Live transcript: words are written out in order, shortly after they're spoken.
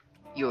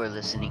You're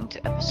listening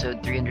to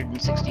episode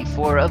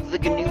 364 of the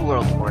GNU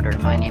World Order.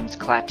 My name's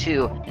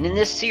Klaatu, and in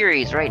this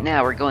series right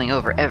now we're going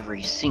over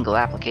every single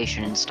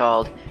application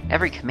installed,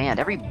 every command,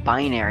 every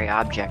binary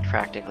object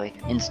practically,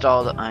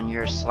 installed on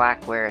your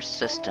Slackware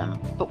system.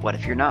 But what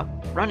if you're not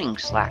running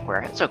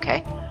Slackware? It's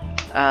okay.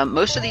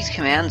 Most of these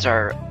commands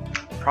are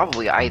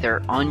probably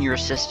either on your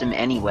system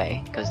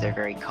anyway, because they're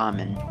very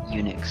common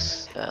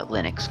Unix,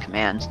 Linux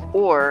commands,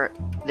 or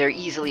they're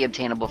easily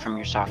obtainable from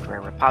your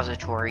software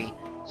repository.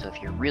 So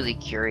if you're really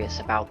curious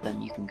about them,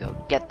 you can go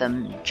get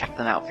them and check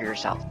them out for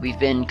yourself. We've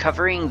been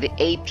covering the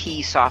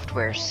AP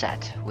software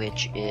set,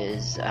 which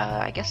is,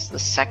 I guess, the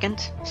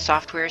second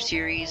software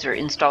series or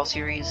install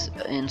series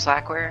in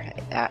Slackware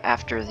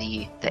after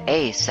the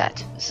A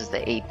set. This is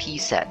the AP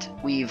set.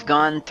 We've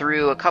gone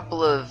through a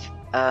couple of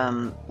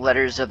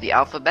letters of the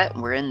alphabet.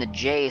 We're in the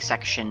J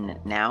section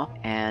now,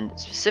 and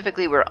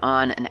specifically we're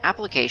on an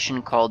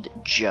application called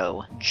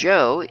Joe.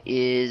 Joe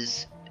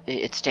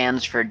it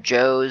stands for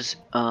Joe's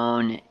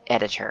Own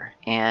Editor,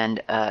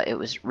 and it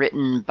was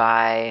written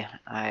by,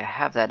 I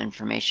had that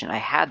information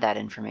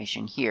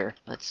here.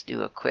 Let's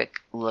do a quick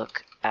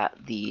look at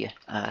the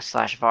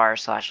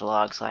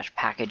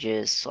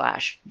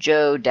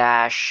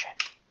 /var/log/packages/joe-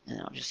 and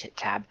I'll just hit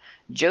tab.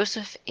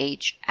 Joseph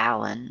H.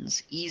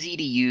 Allen's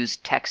easy-to-use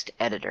text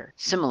editor,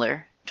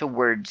 similar to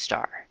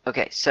WordStar.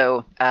 Okay,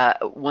 so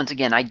once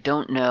again, I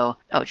don't know.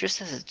 Oh, it just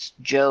says it's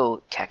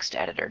Joe text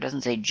editor. It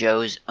doesn't say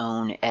Joe's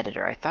Own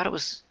Editor. I thought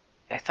it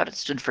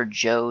stood for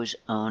Joe's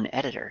Own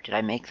Editor. Did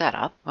I make that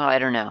up? Well, I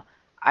don't know.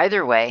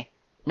 Either way,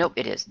 nope,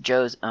 it is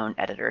Joe's Own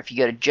Editor. If you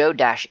go to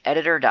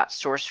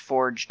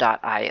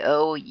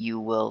joe-editor.sourceforge.io, you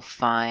will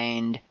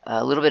find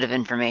a little bit of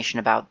information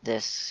about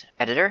this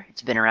editor.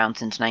 It's been around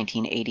since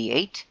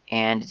 1988,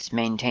 and it's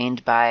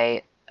maintained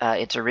by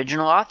its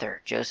original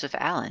author, Joseph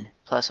Allen,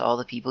 plus all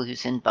the people who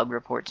send bug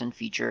reports and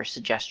feature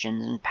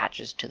suggestions and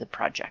patches to the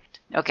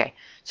project. Okay,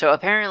 so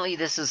apparently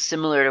this is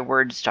similar to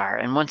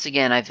WordStar, and once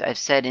again, I've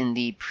said in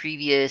the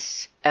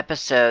previous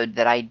episode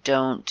that I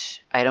don't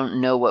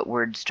know what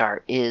WordStar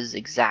is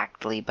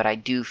exactly, but I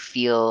do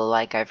feel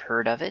like I've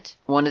heard of it.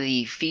 One of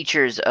the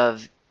features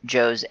of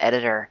Joe's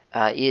editor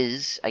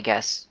is, I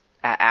guess,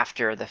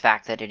 after the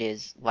fact that it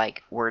is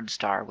like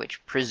WordStar, which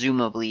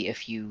presumably,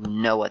 if you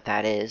know what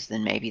that is,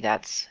 then maybe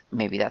that's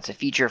a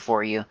feature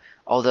for you.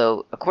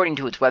 Although, according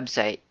to its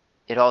website,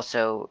 it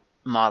also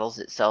models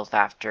itself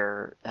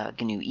after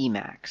GNU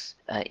Emacs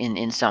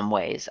in some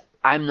ways.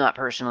 I'm not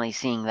personally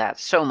seeing that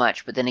so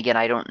much, but then again,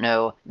 I don't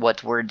know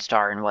what's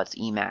WordStar and what's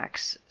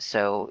Emacs,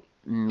 so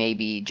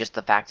maybe just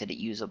the fact that it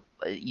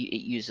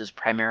uses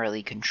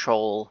primarily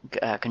control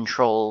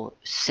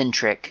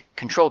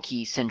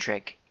key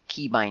centric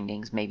key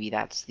bindings, maybe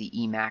that's the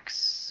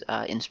Emacs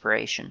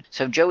inspiration.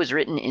 So Joe is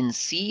written in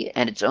C,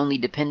 and its only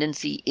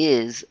dependency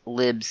is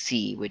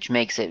libc, which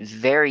makes it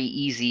very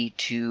easy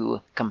to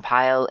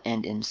compile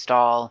and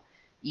install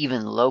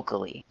even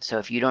locally. So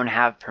if you don't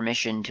have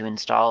permission to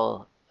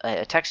install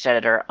a text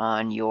editor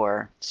on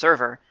your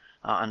server,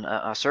 on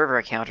a server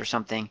account or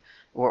something,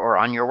 or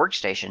on your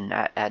workstation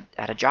at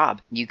a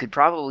job, you could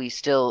probably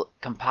still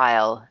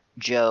compile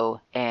Joe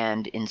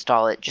and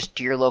install it just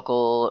to your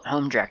local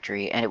home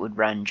directory, and it would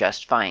run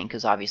just fine,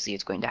 because obviously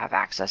it's going to have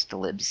access to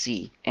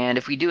libc. And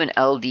if we do an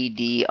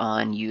LDD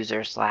on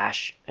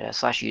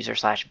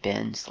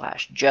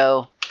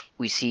user/bin/joe,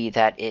 we see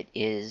that it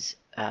is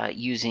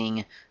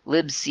using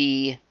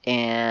libc,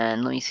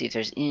 and let me see if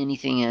there's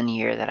anything in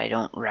here that I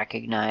don't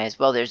recognize.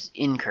 Well, there's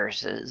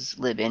incurses,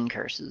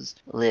 libincurses,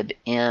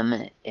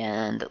 libm,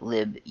 and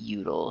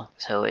libutil.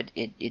 So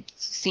it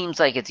seems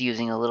like it's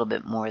using a little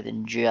bit more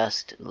than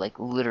just like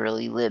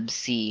literally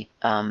libc,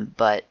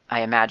 but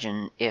I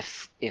imagine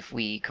if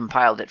we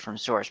compiled it from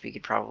source, we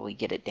could probably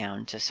get it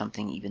down to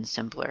something even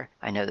simpler.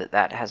 I know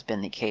that has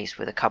been the case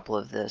with a couple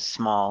of the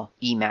small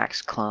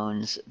Emacs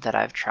clones that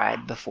I've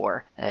tried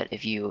before. That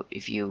if you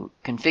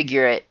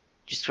configure it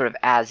just sort of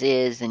as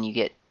is, then you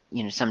get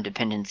some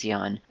dependency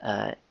on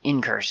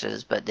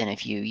incurses. But then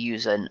if you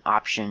use an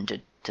option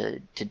to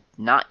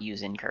not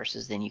use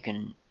incurses, then you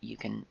can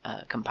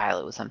compile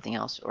it with something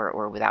else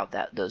or without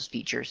those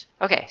features.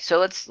 Okay, so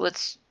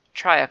let's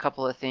try a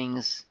couple of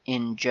things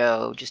in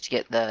Joe just to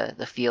get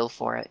the feel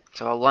for it.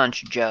 So I'll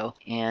launch Joe,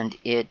 and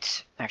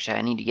actually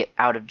I need to get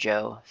out of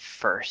Joe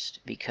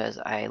first because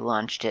I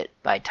launched it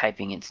by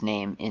typing its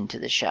name into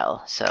the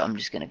shell. So I'm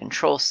just going to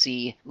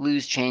Control-C,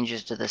 lose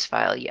changes to this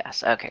file,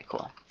 yes. Okay,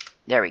 cool.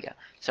 There we go.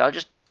 So I'll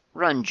just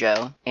run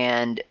Joe,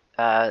 and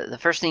the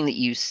first thing that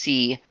you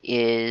see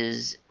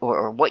is,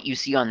 or what you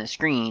see on the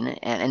screen,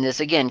 and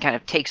this again kind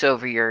of takes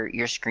over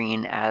your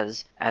screen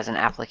as an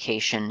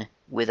application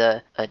with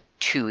a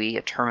TUI,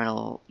 a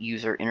terminal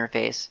user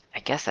interface. I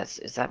guess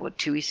is that what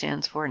TUI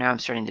stands for? Now I'm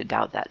starting to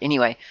doubt that.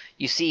 Anyway,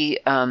 you see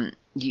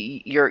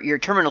your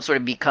terminal sort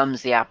of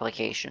becomes the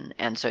application,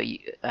 and so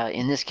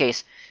in this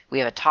case we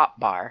have a top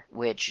bar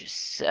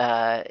which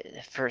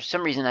for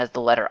some reason has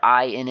the letter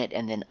I in it,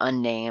 and then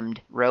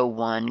unnamed, row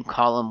 1,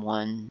 column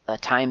 1, a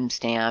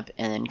timestamp,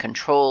 and then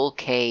Control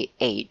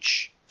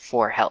KH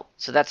for help.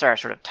 So that's our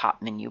sort of top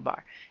menu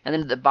bar. And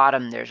then at the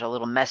bottom, there's a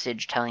little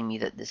message telling me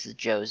that this is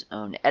Joe's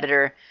own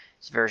editor.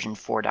 It's version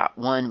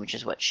 4.1, which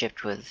is what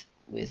shipped with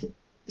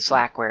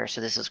Slackware.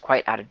 So this is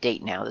quite out of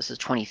date now. This is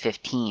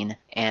 2015,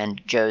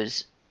 and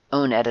Joe's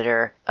own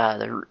editor,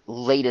 the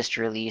latest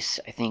release,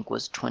 I think,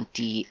 was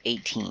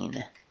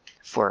 2018.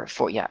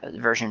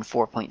 Version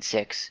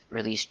 4.6,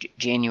 released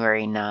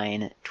January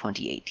 9,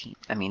 2018.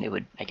 I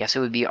mean, I guess it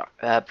would be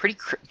pretty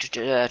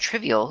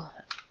trivial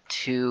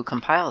to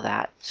compile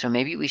that. So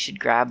maybe we should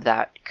grab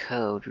that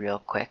code real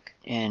quick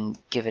and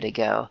give it a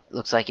go. It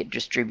looks like it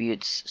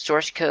distributes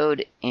source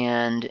code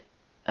and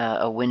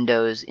a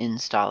Windows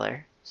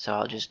installer. So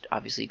I'll just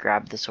obviously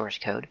grab the source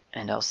code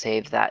and I'll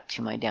save that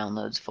to my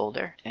downloads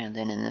folder. And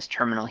then in this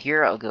terminal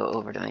here, I'll go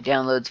over to my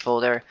downloads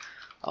folder.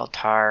 I'll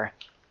tar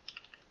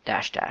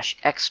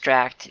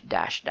 --extract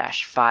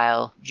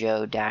 --file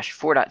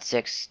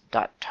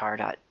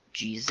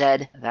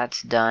joe-4.6.tar.gz.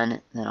 That's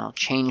done. Then I'll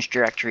change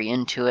directory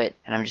into it,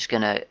 and I'm just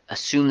going to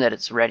assume that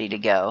it's ready to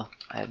go.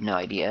 I have no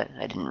idea.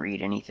 I didn't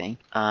read anything.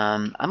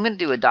 I'm going to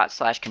do a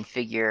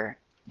 /configure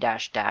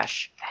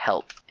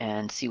 --help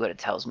and see what it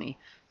tells me.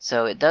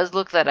 So it does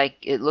look that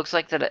it looks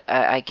like that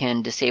I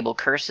can disable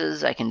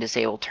curses, I can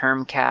disable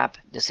term cap,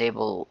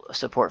 disable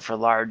support for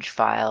large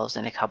files,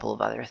 and a couple of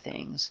other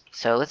things.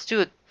 So let's do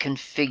a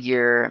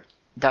configure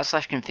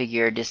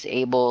 /configure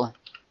disable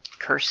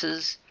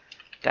curses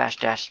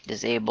 --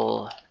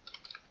 disable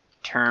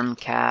term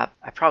cap.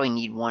 I probably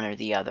need one or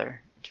the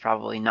other. It's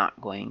probably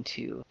not going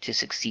to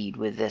succeed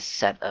with this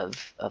set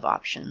of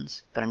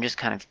options, but I'm just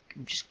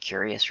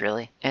curious,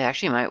 really. It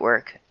actually might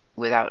work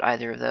without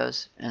either of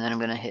those. And then I'm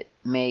going to hit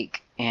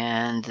make,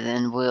 and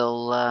then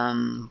we'll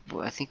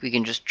I think we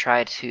can just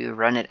try to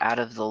run it out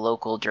of the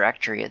local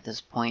directory at this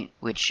point,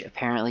 which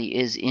apparently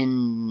is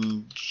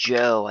in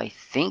Joe, I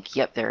think.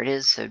 Yep, there it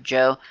is. So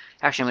Joe.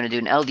 Actually, I'm going to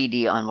do an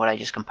LDD on what I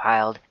just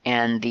compiled,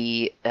 and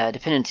the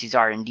dependencies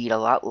are indeed a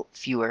lot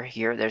fewer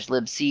here. There's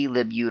libc,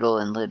 libutil,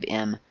 and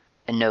libm,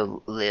 and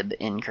no lib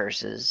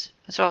incurses.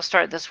 So I'll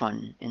start this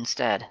one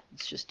instead.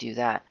 Let's just do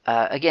that.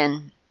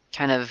 Again,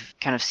 kind of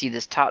see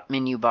this top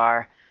menu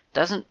bar.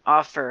 Doesn't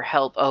offer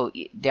help. Oh,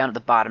 down at the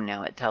bottom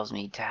now it tells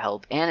me to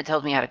help, and it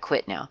tells me how to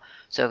quit now.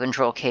 So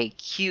Control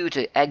KQ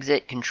to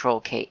exit,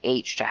 Control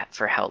KH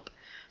for help.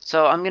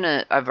 So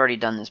I've already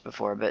done this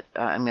before, but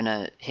I'm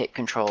gonna hit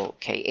Control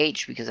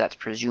KH because that's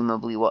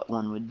presumably what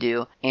one would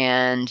do,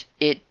 and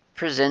it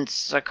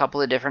presents a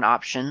couple of different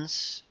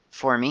options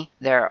for me.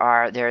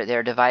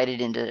 They're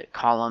divided into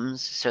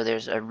columns. So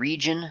there's a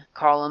region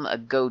column, a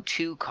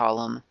go-to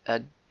column,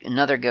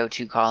 another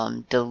go-to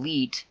column,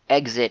 delete,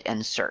 exit,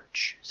 and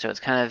search. So it's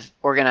kind of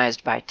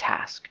organized by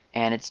task.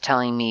 And it's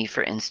telling me,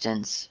 for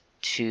instance,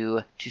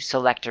 to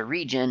select a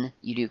region,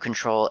 you do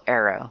Control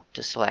arrow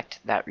to select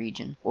that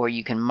region. Or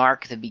you can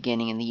mark the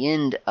beginning and the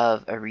end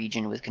of a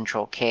region with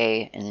Control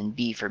K and then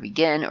B for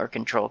begin, or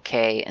Control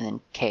K and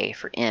then K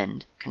for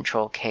end.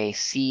 Control K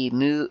C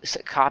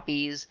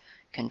copies,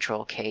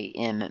 Control K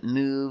M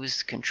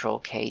moves, Control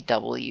K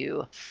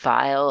W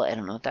file, I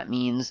don't know what that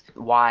means,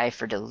 Y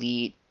for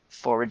delete, /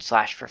 for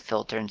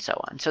filter, and so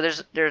on. So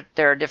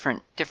there are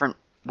different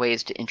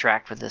ways to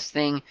interact with this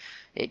thing.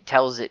 It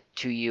tells it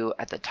to you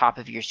at the top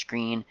of your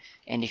screen,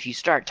 and if you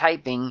start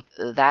typing,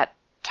 that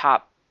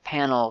top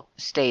panel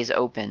stays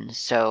open,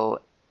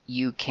 so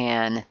you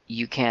can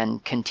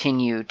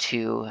continue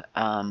to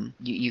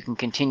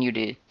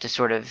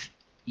sort of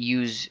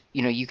use,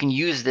 you can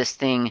use this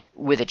thing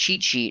with a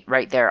cheat sheet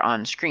right there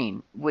on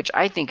screen, which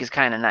I think is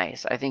kind of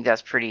nice. I think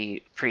that's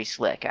pretty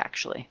slick,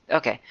 actually.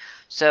 Okay,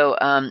 so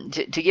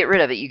to get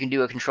rid of it, you can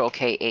do a Control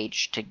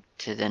KH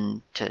to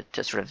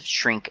sort of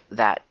shrink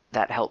that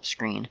help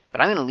screen.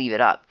 But I'm going to leave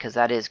it up because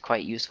that is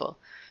quite useful.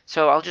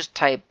 So I'll just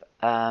type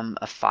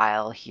a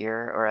file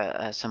here,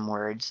 or some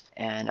words,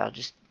 and I'll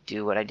just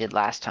do what I did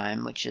last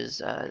time, which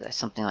is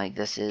something like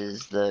this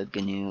is the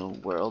GNU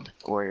World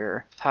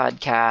Order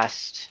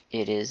podcast.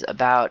 It is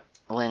about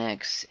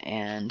Linux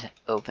and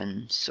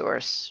open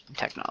source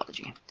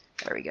technology.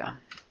 There we go.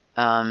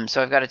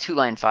 So I've got a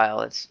 2-line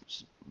file.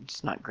 It's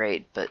not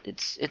great, but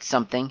it's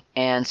something.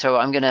 And so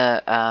I'm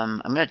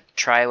gonna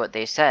try what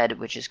they said,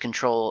 which is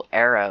Control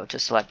arrow to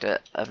select a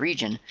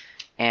region,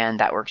 and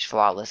that works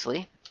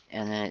flawlessly.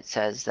 And then it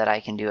says that I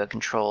can do a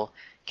Control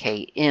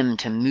KM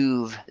to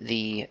move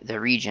the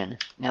region.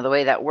 Now the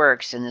way that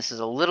works, and this is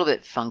a little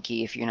bit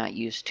funky if you're not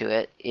used to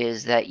it,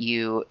 is that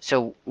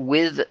so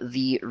with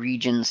the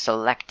region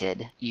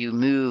selected, you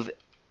move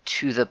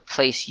to the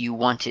place you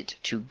want it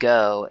to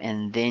go,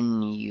 and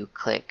then you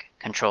click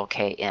Control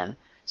KM.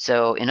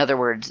 So in other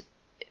words,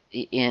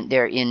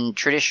 in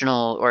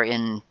traditional or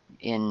in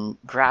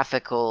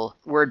graphical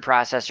word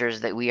processors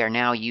that we are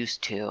now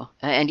used to,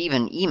 and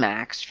even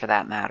Emacs for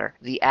that matter,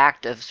 the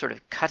act of sort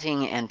of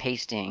cutting and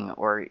pasting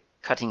or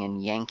cutting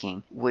and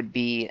yanking would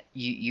be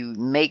you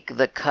make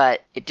the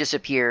cut, it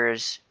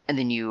disappears, and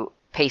then you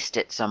paste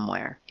it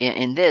somewhere.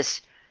 In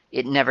this,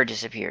 it never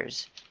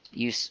disappears.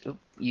 You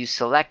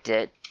select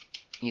it,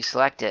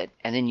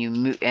 and then you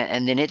move,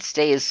 and then it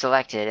stays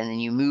selected, and then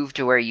you move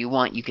to where you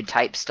want. You could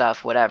type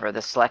stuff, whatever.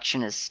 The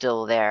selection is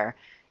still there,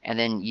 and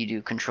then you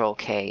do Control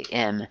K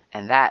M,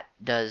 and that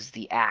does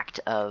the act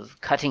of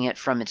cutting it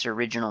from its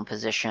original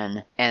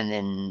position and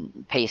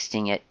then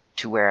pasting it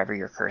to wherever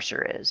your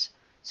cursor is.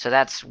 So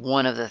that's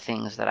one of the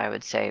things that I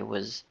would say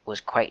was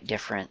quite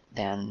different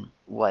than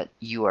what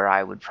you or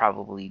I would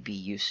probably be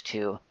used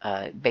to,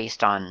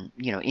 based on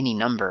any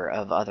number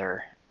of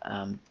other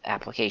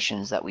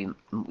applications that we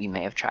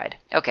may have tried.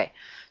 Okay,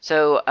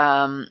 so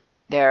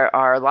there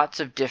are lots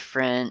of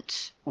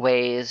different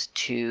ways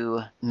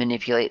to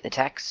manipulate the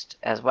text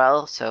as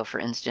well. So for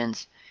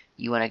instance,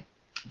 you want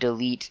to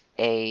delete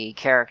a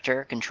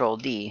character, Control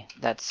D.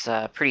 That's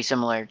pretty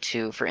similar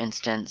to, for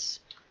instance,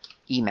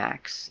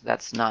 Emacs.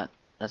 That's not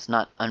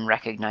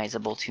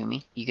unrecognizable to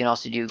me. You can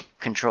also do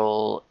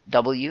Control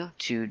W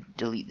to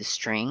delete the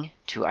string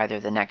to either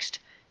the next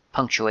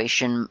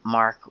punctuation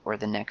mark or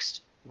the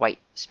next white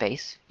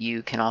space.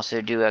 You can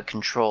also do a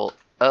Control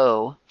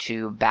O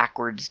to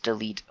backwards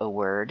delete a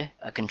word,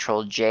 a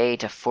Control J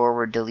to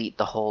forward delete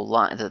the whole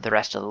line, the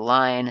rest of the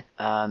line.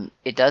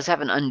 It does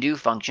have an undo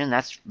function.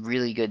 That's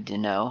really good to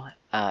know,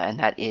 and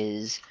that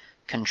is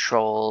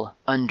Control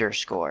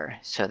underscore.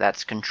 So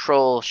that's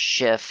Control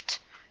Shift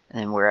and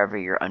then wherever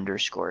your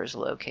underscore is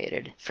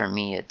located. For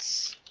me,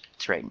 it's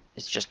right.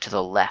 It's just to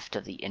the left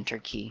of the enter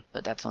key,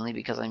 but that's only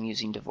because I'm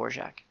using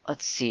Dvorak.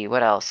 Let's see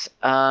what else.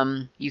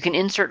 You can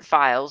insert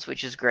files,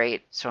 which is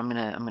great. So I'm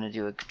gonna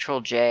do a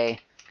Control J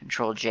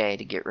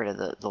to get rid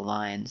of the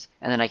lines,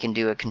 and then I can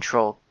do a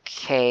Control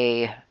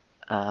K.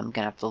 I'm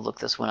gonna have to look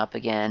this one up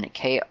again.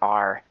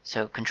 KR.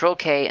 So Control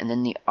K and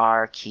then the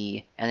R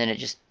key, and then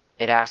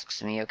it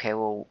asks me, okay,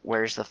 well,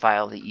 where's the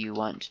file that you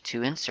want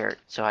to insert?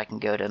 So I can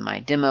go to my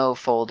demo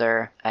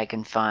folder. I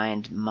can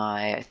find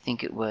my, I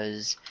think it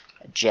was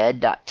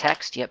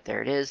jed.txt. Yep,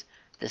 there it is.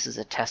 This is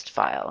a test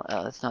file.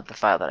 That's not the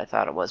file that I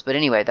thought it was. But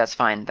anyway, that's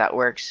fine. That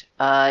works.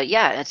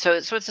 Yeah, and so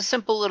it's a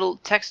simple little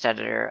text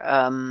editor.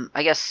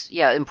 I guess,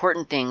 yeah,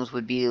 important things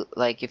would be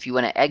like if you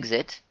want to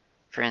exit,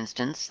 for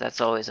instance.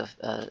 That's always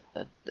a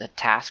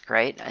task,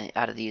 right?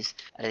 Out of these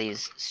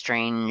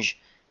strange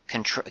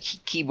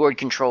keyboard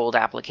controlled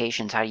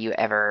applications, how do you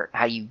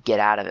get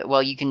out of it?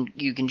 Well, you can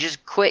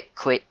just quit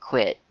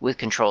with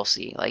Control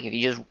C. Like if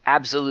you just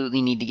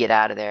absolutely need to get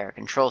out of there,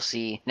 Control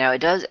C. Now it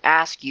does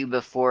ask you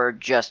before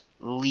just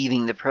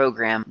leaving the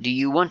program, do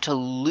you want to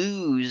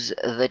lose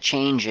the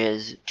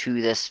changes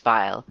to this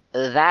file?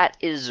 That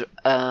is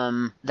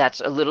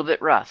that's a little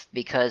bit rough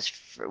because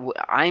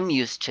I'm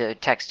used to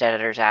text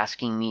editors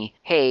asking me,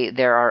 hey,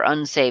 there are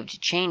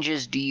unsaved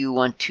changes, do you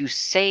want to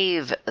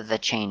save the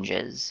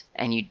changes?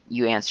 And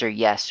you answer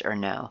yes or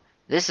no.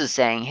 This is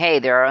saying, hey,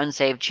 there are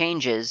unsaved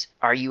changes.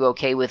 Are you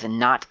okay with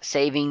not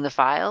saving the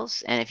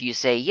files? And if you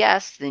say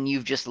yes, then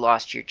you've just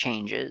lost your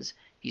changes.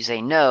 If you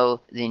say no,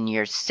 then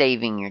you're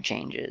saving your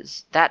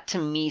changes. That to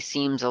me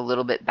seems a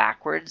little bit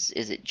backwards.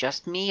 Is it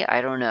just me?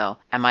 I don't know.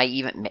 Am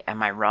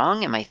I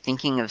wrong? Am I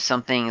thinking of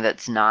something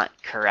that's not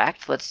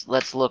correct?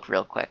 Let's look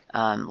real quick.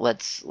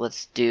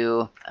 Let's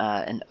do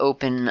an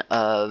open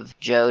of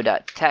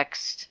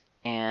joe.txt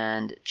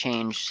and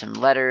change some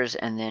letters,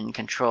 and then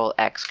Control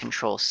X,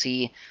 Control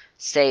C,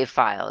 save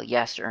file,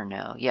 yes or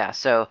no. Yeah,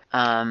 so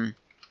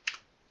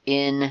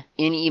in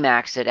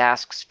Emacs it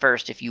asks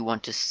first if you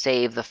want to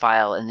save the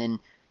file, and then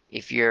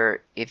if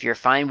you're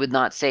fine with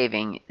not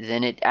saving,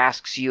 then it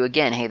asks you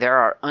again, hey, there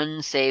are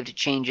unsaved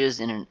changes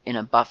in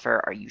a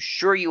buffer. Are you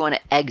sure you want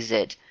to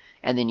exit?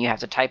 And then you have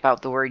to type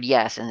out the word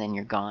yes, and then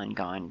you're gone.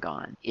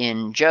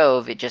 In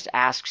Jove, it just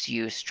asks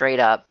you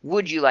straight up,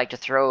 would you like to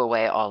throw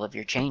away all of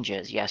your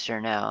changes, yes or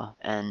no?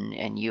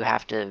 And you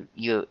have to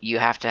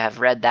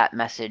have read that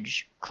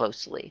message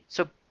closely.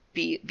 So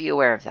be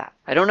aware of that.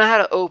 I don't know how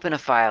to open a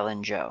file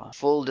in Joe.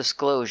 Full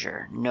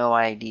disclosure, no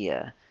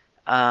idea.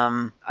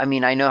 I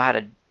mean, I know how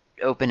to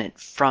open it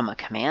from a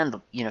command,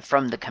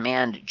 from the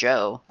command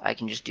Joe. I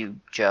can just do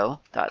Joe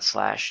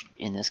 /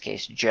 in this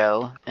case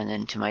Joe, and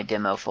then to my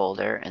demo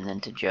folder, and then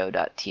to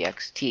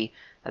joe.txt.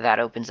 That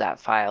opens that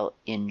file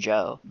in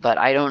Joe. But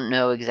I don't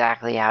know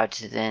exactly how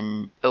to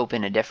then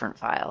open a different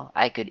file.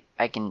 I can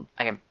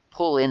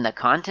pull in the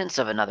contents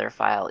of another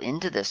file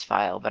into this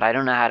file, but I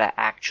don't know how to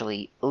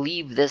actually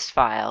leave this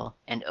file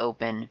and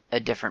open a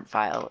different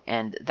file.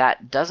 And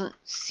that doesn't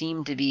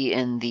seem to be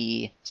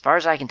as far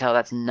as I can tell,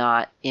 that's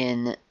not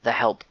in the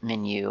help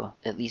menu,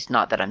 at least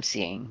not that I'm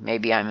seeing.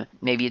 Maybe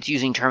it's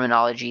using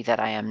terminology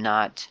that I am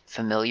not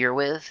familiar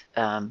with.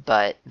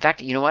 But in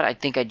fact, you know what? I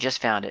think I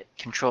just found it.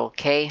 Control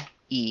K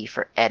E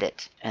for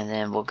edit, and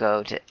then we'll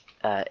go to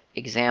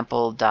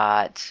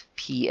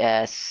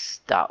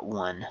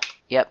example.ps.1.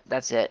 Yep,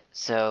 that's it.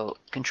 So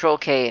Control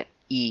K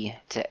E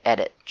to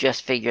edit.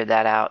 Just figured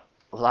that out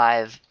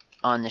live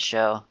on the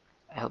show.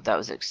 I hope that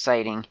was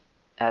exciting.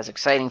 As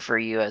exciting for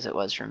you as it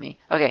was for me.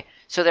 Okay,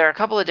 so there are a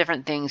couple of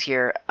different things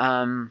here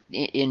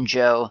in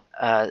Joe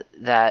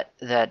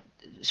that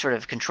sort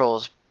of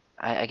controls,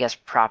 I guess,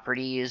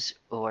 properties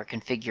or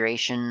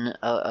configuration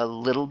a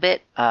little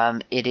bit.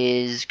 It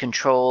is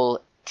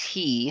Control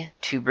T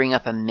to bring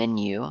up a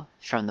menu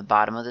from the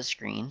bottom of the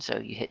screen. So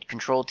you hit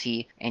Control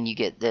T and you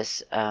get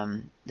this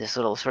this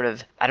little sort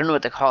of, I don't know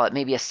what to call it,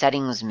 maybe a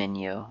settings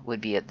menu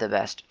would be the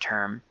best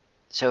term.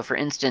 So for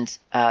instance,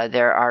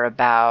 there are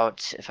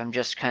about, if I'm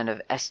just kind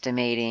of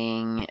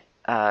estimating,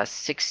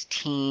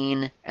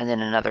 16 and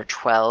then another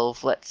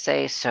 12, let's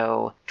say,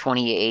 so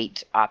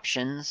 28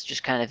 options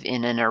just kind of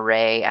in an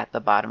array at the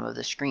bottom of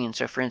the screen.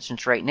 So for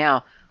instance, right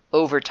now,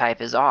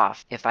 overtype is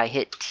off. If I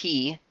hit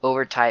T,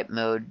 overtype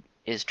mode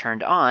is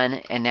turned on,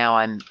 and now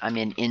I'm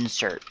in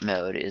insert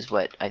mode, is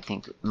what I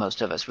think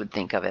most of us would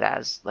think of it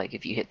as. Like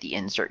if you hit the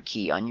insert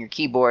key on your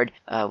keyboard,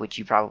 which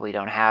you probably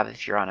don't have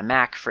if you're on a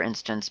Mac, for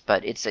instance,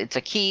 but it's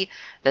a key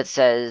that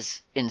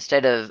says,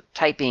 instead of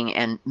typing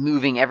and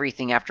moving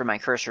everything after my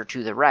cursor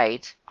to the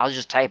right, I'll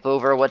just type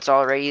over what's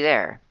already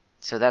there.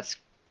 So that's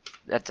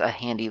a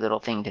handy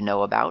little thing to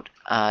know about.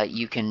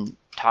 You can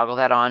toggle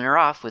that on or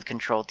off with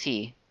Control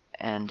T,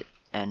 and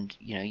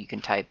you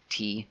can type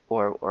T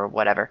or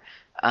whatever.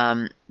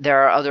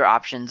 There are other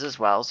options as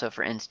well. So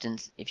for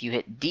instance, if you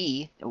hit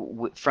D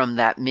from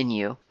that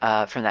menu,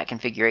 from that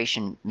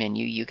configuration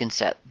menu, you can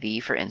set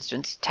the, for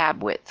instance,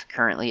 tab width.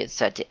 Currently it's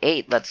set to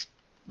 8. Let's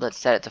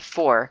set it to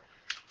 4.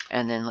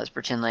 And then let's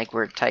pretend like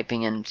we're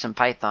typing in some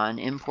Python,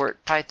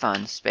 import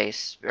Python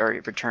space, or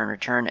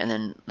return, and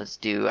then let's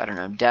do, I don't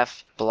know,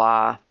 def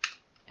blah,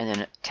 and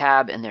then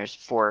tab, and there's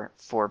four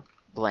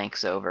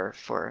blanks over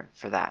for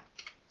that.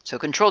 So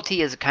Control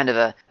T is kind of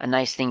a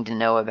nice thing to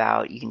know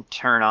about. You can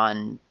turn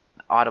on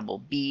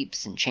audible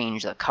beeps and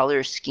change the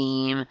color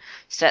scheme,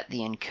 set the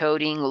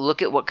encoding,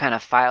 look at what kind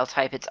of file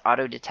type it's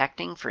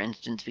auto-detecting. For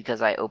instance,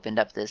 because I opened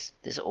up this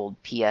old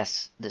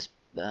PS, this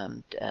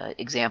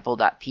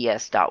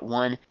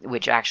example.ps.1,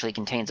 which actually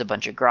contains a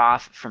bunch of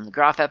graph from the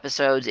graph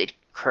episodes, it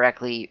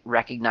correctly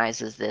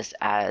recognizes this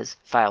as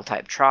file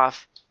type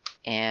trough.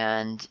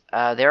 And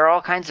there are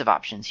all kinds of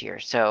options here.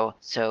 So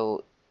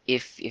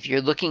if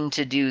you're looking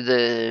to do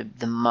the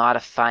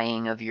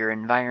modifying of your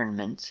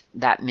environment,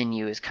 that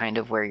menu is kind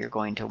of where you're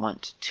going to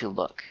want to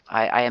look.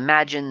 I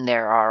imagine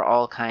there are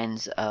all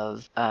kinds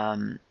of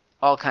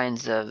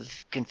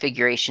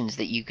configurations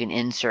that you can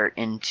insert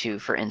into,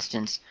 for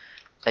instance,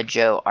 a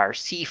Joe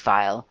RC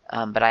file,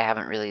 but I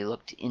haven't really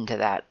looked into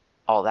that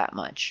all that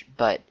much.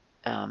 But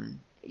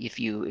if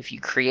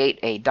you create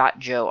a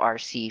 .joe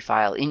RC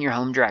file in your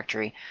home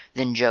directory,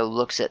 then Joe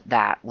looks at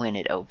that when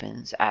it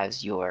opens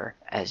as your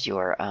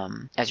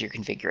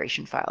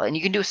configuration file, and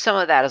you can do some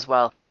of that as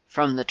well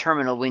from the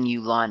terminal when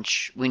you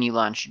launch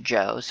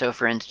Joe. So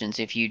for instance,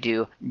 if you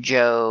do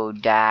Joe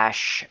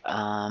dash,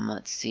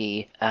 let's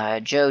see,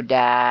 Joe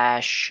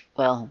dash,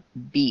 well,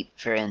 beep,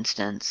 for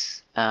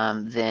instance,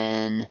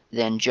 then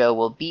Joe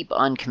will beep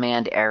on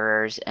command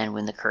errors and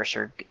when the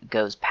cursor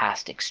goes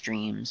past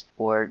extremes.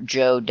 Or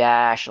Joe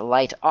dash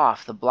light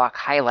off, the block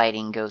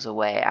highlighting goes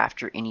away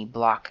after any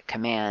block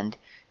command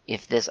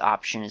if this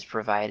option is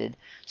provided.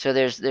 So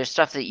there's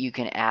stuff that you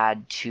can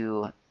add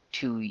to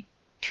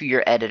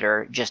your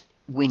editor just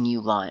when you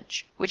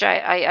launch, which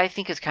I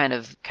think is kind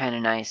of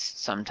nice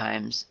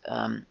sometimes.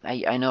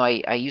 I know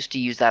I used to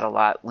use that a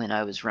lot when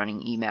I was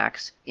running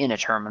Emacs in a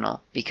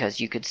terminal, because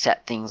you could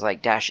set things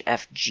like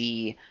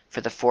 -FG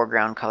for the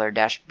foreground color,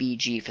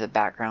 -BG for the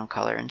background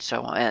color, and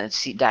so on, and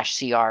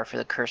 -CR for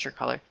the cursor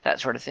color, that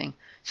sort of thing.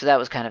 So that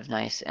was kind of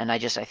nice, and I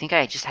think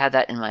I just had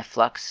that in my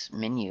Flux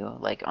menu,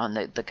 like on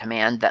the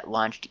command that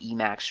launched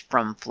Emacs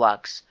from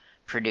Flux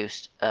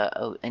produced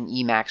an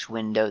Emacs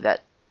window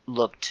that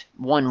looked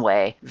one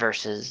way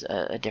versus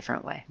a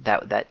different way.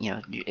 That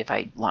if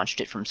I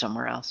launched it from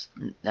somewhere else,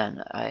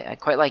 then I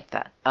quite like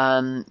that.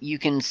 You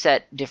can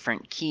set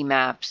different key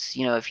maps,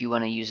 if you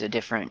want to use a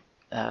different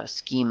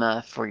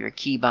schema for your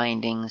key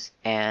bindings,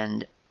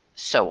 and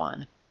so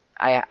on.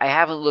 I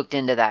haven't looked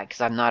into that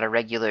because I'm not a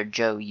regular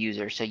Joe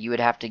user, so you would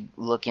have to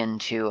look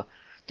into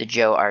the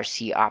Joe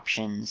RC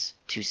options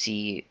to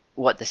see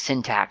what the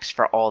syntax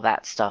for all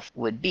that stuff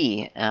would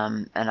be,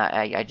 and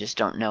I just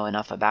don't know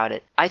enough about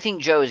it. I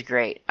think Joe is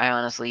great. I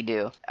honestly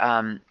do.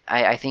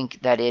 I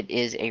think that it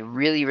is a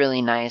really,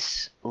 really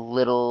nice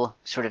little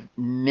sort of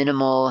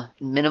minimal,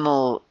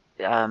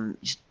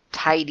 just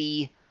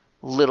tidy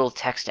little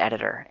text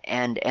editor,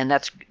 and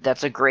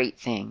that's a great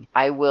thing.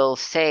 I will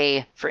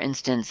say, for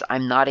instance,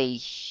 I'm not a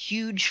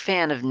huge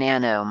fan of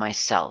Nano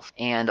myself,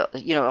 and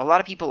a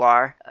lot of people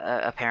are,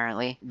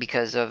 apparently,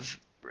 because of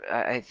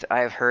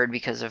I've heard,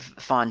 because of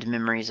fond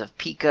memories of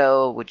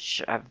Pico,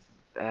 which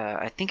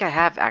I think I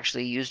have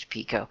actually used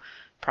Pico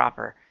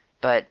proper.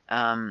 But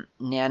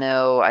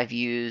Nano I've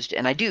used,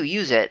 and I do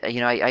use it.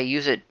 I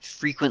use it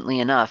frequently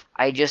enough.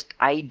 I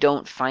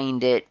don't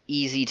find it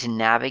easy to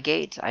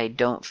navigate. I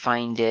don't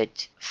find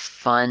it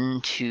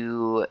fun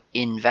to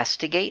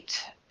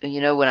investigate.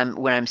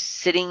 When I'm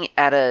sitting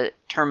at a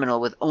terminal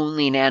with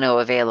only Nano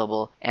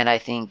available, and I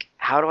think,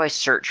 how do I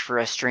search for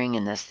a string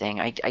in this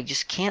thing? I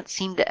just can't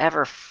seem to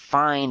ever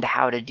find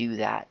how to do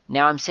that.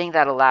 Now I'm saying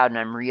that aloud and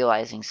I'm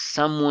realizing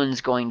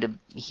someone's going to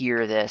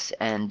hear this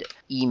and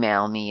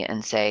email me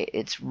and say,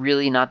 it's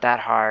really not that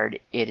hard.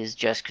 It is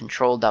just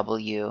Control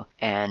W,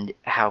 and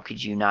how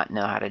could you not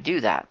know how to do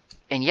that?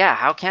 And yeah,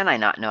 how can I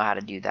not know how to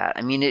do that?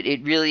 I mean,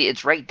 it really,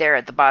 it's right there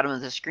at the bottom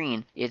of the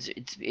screen.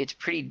 It's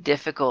pretty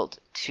difficult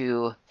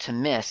to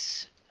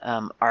miss,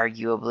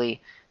 arguably.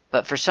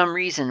 But for some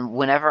reason,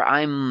 whenever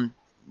I'm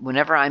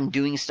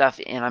doing stuff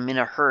and I'm in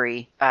a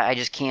hurry, I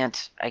just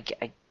can't.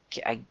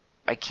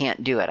 I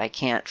can't do it. I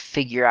can't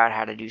figure out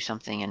how to do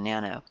something in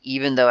Nano,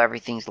 even though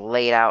everything's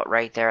laid out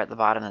right there at the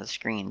bottom of the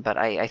screen. But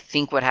I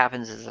think what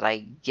happens is that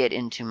I get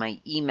into my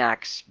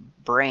Emacs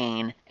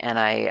brain, and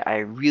I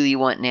really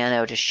want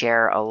Nano to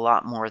share a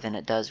lot more than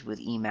it does with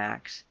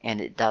Emacs, and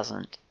it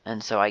doesn't.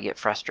 And so I get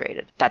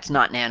frustrated. That's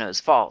not Nano's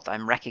fault.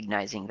 I'm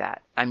recognizing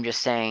that. I'm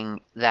just saying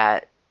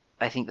that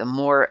I think the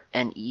more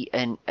an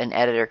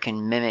editor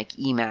can mimic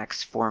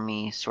Emacs for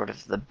me, sort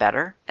of the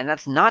better. And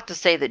that's not to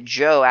say that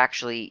Joe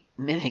actually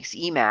mimics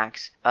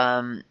Emacs,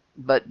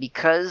 but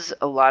because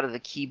a lot of the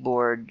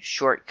keyboard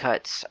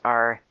shortcuts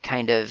are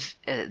kind of,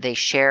 they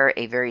share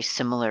a very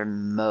similar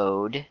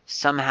mode,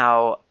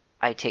 somehow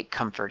I take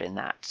comfort in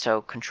that.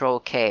 So Control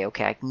K,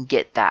 okay, I can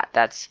get that.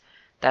 That's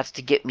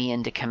to get me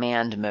into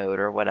command mode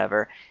or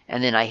whatever.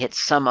 And then I hit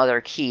some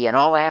other key, and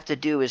all I have to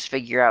do is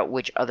figure out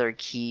which other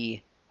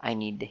key I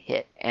need to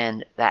hit.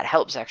 And that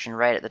help section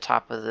right at the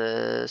top of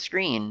the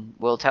screen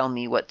will tell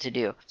me what to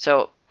do.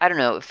 So I don't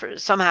know,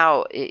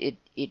 somehow it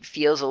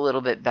feels a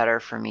little bit better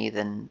for me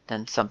than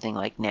something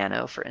like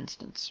Nano, for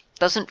instance.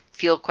 Doesn't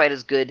feel quite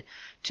as good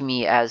to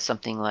me as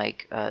something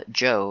like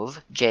Jove,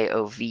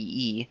 Jove,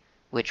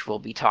 which we'll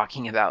be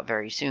talking about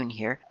very soon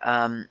here,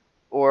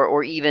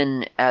 or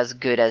even as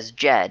good as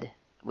Jed,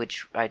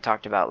 which I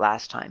talked about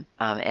last time.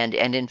 And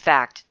in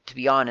fact, to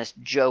be honest,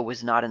 Joe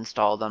was not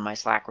installed on my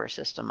Slackware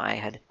system. I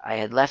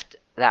had left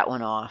that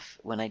one off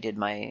when I did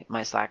my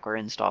Slackware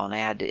install, and I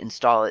had to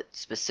install it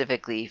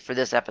specifically for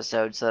this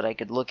episode so that I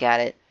could look at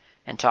it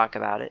and talk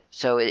about it.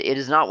 So it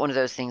is not one of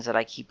those things that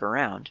I keep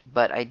around,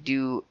 but I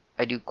do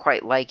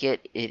quite like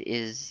it. It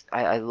is,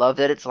 I love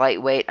that it's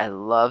lightweight. I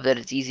love that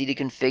it's easy to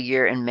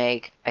configure and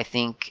make. I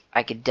think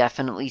I could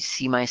definitely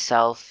see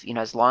myself,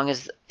 as long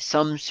as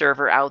some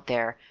server out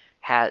there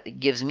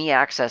gives me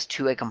access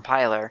to a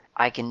compiler,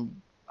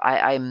 I'm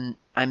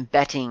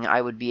betting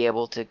I would be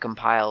able to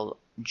compile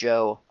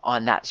Joe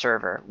on that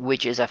server,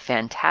 which is a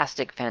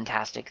fantastic,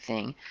 fantastic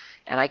thing.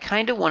 And I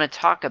kind of want to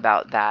talk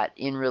about that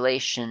in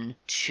relation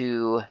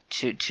to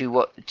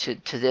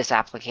this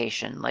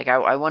application. Like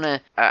I want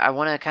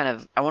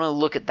to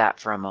look at that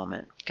for a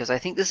moment, because I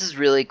think this is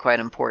really quite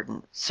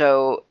important.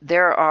 So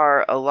there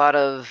are a lot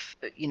of,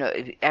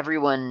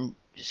 everyone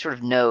sort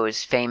of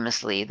knows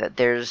famously that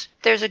there's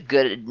a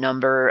good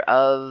number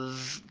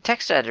of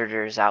text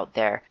editors out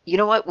there. You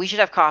know what? We should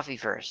have coffee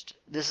first.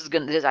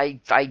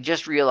 I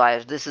just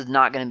realized this is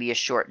not going to be a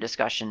short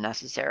discussion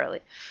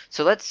necessarily.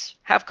 So let's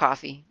have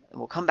coffee.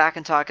 We'll come back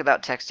and talk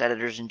about text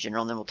editors in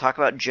general, and then we'll talk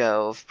about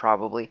Jove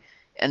probably,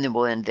 and then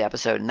we'll end the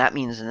episode. And that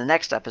means in the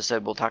next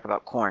episode we'll talk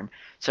about corn.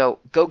 So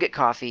go get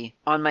coffee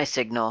on my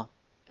signal,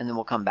 and then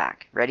we'll come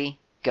back. Ready?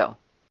 Go.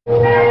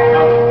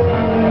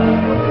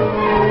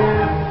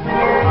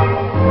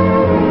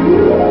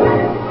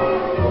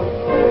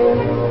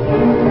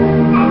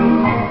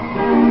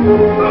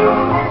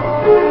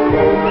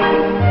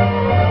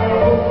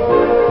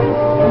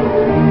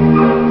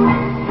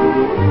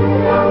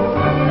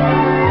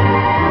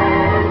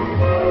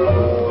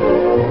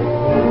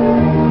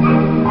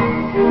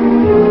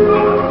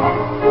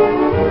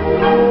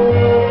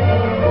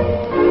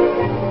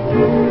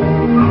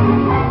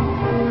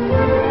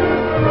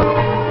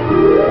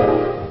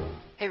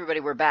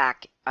 We're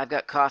back. I've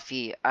got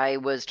coffee. I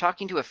was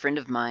talking to a friend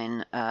of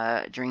mine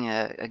during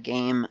a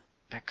game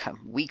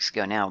weeks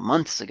ago now,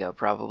 months ago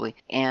probably,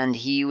 and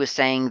he was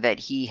saying that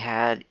he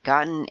had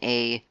gotten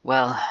the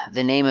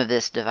name of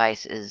this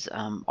device is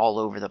all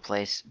over the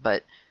place,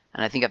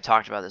 and I think I've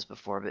talked about this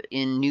before, but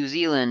in New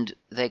Zealand,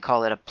 they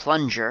call it a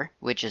plunger,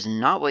 which is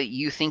not what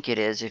you think it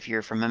is if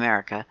you're from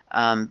America.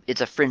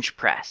 It's a French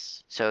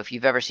press. So if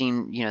you've ever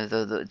seen,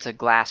 it's a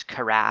glass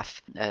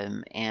carafe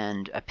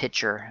and a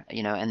pitcher,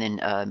 and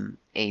then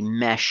a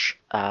mesh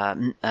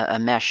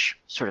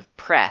sort of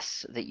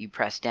press that you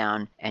press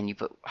down, and you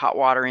put hot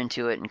water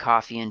into it and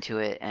coffee into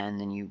it, and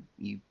then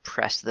you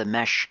press the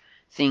mesh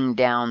thing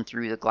down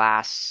through the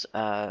glass,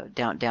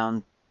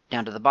 down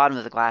to the bottom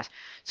of the glass,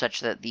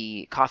 such that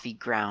the coffee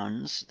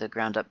grounds, the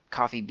ground up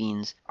coffee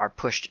beans, are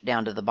pushed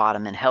down to the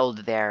bottom and held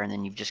there, and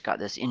then you've just got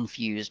this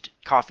infused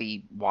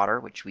coffee water,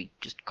 which we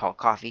just call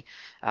coffee,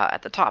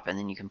 at the top, and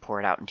then you can pour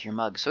it out into your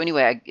mug. So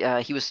anyway,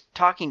 he was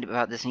talking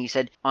about this, and he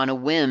said on a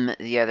whim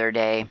the other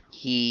day,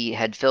 he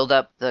had filled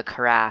up the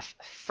carafe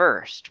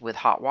first with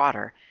hot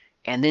water,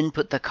 and then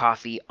put the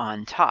coffee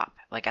on top,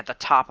 like at the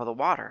top of the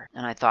water.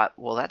 And I thought,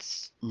 well,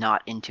 that's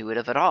not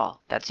intuitive at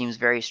all. That seems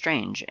very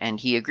strange. And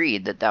he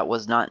agreed that that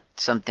was not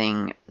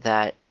something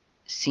that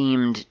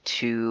seemed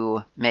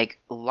to make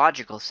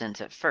logical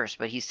sense at first,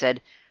 but he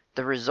said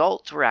the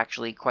results were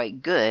actually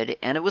quite good,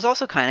 and it was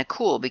also kind of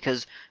cool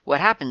because what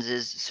happens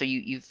is, so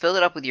you fill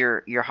it up with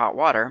your hot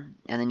water,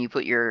 and then you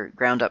put your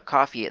ground up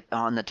coffee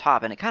on the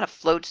top, and it kind of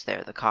floats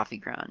there. The coffee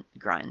grounds.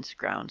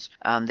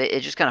 It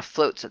just kind of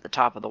floats at the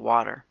top of the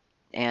water,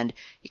 and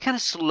it kind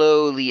of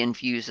slowly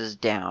infuses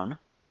down,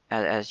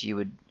 as you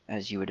would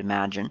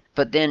imagine.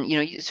 But then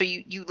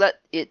you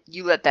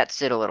let that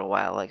sit a little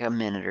while, like a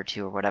minute or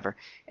two or whatever,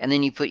 and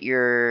then you put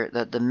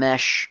the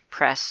mesh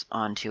press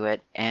onto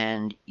it,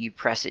 and you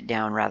press it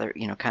down rather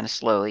kind of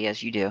slowly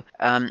as you do.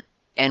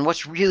 And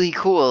what's really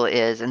cool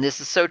is, and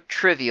this is so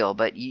trivial,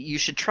 but you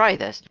should try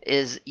this,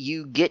 is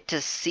you get to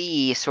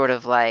see sort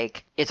of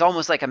like, it's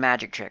almost like a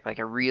magic trick, like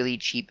a really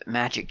cheap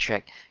magic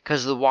trick,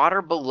 because the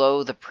water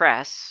below the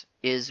press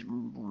is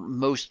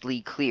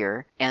mostly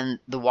clear, and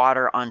the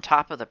water on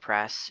top of the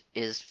press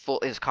is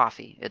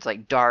coffee. It's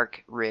like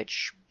dark,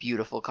 rich,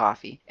 beautiful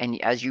coffee.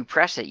 And as you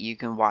press it, you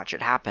can watch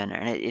it happen,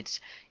 and it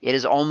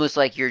is almost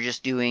like you're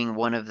just doing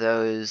one of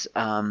those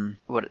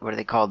what are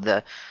they called,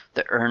 the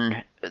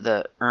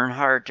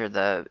Earnhardt, or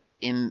the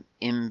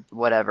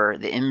whatever,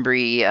 the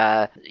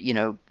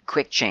Embry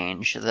quick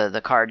change,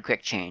 the card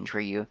quick change,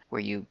 where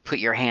you put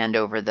your hand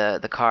over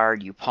the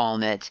card, you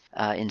palm it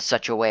in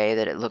such a way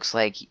that it looks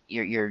like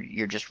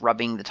you're just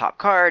rubbing the top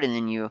card, and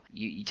then you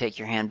take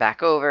your hand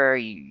back over,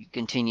 you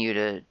continue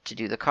to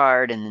do the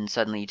card, and then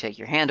suddenly you take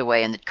your hand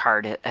away, and the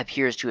card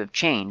appears to have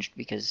changed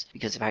because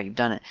of how you've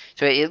done it.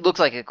 So it looks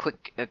like a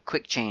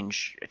quick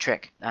change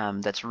trick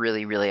that's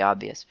really, really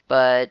obvious.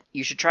 But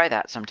you should try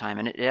that sometime,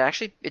 and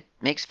it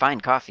makes fine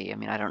coffee. I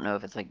mean, I don't know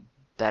if it's like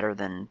better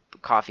than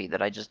coffee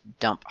that I just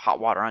dump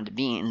hot water onto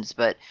beans,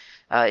 but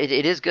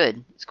it is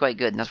good. It's quite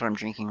good, and that's what I'm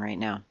drinking right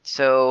now.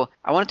 So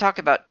I want to talk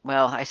about,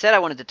 well, I said I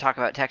wanted to talk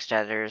about text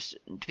editors.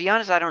 To be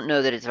honest, I don't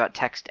know that it's about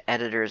text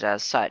editors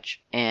as such,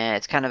 and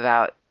it's kind of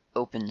about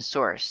open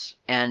source.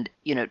 And,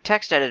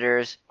 text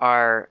editors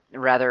are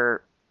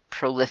rather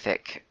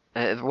prolific.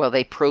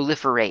 They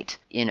proliferate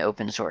in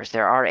open source.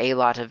 There are a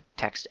lot of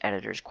text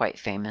editors, quite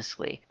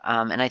famously.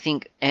 And I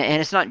think, and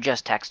it's not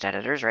just text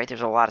editors, right? There's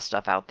a lot of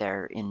stuff out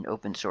there in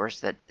open source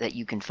that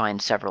you can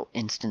find several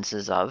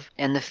instances of.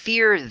 And the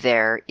fear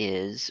there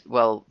is,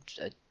 well,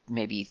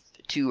 maybe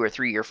 2 or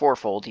 3 or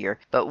 4-fold here,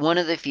 but one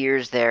of the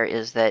fears there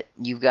is that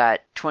you've got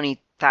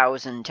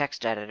 20,000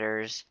 text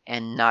editors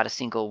and not a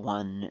single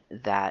one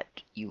that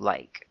you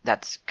like.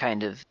 That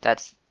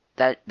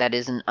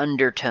is an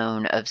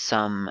undertone of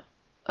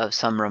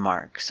some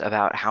remarks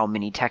about how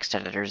many text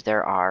editors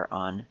there are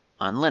on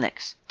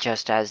Linux.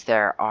 Just as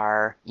there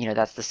are,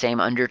 that's the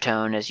same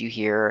undertone as you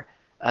hear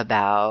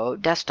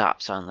about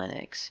desktops on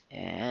Linux,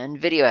 and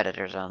video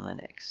editors on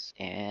Linux,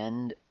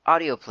 and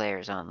audio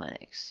players on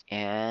Linux,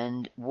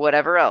 and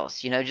whatever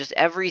else, just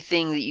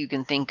everything that you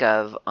can think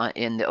of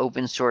in the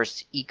open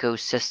source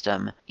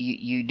ecosystem.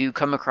 You do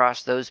come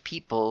across those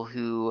people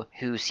who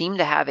seem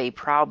to have a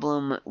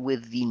problem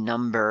with the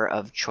number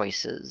of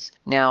choices.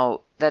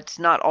 Now, that's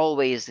not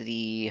always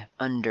the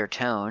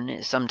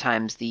undertone.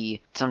 Sometimes the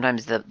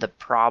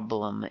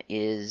problem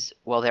is,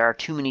 well, there are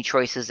too many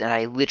choices, and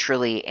I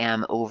literally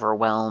am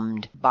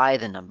overwhelmed by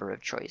the number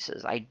of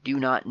choices. I do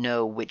not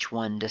know which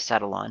one to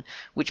settle on,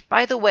 which,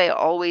 by the way,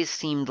 always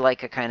seemed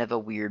like a kind of a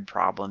weird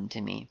problem to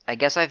me. I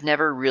guess I've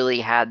never really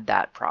had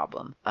that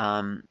problem,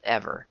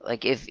 ever.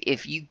 Like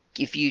if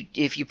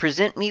you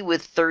present me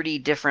with 30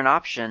 different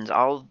options,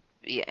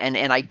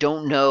 and I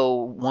don't know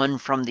one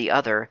from the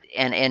other,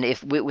 and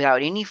if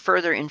without any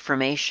further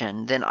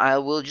information, then I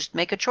will just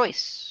make a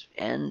choice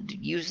and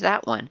use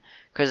that one.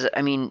 Because,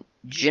 I mean,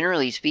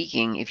 generally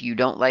speaking, if you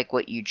don't like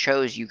what you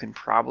chose, you can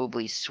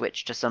probably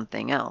switch to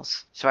something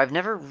else. So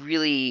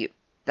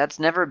that's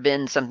never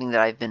been something that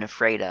I've been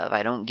afraid of.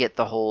 I don't get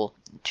the whole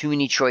too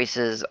many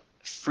choices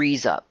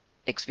freeze up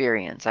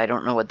experience. I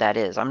don't know what that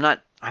is. I'm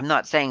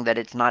not saying that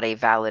it's not a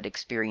valid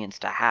experience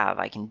to have.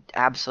 I can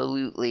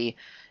absolutely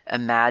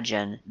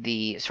imagine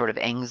the sort of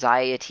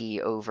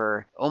anxiety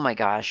over, oh my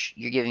gosh,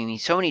 you're giving me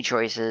so many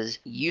choices.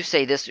 You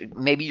say this,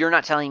 maybe you're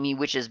not telling me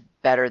which is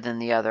better than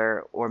the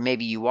other, or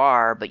maybe you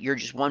are, but you're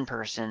just one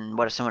person.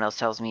 What if someone else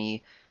tells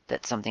me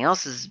that something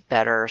else is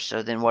better?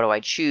 So then what do I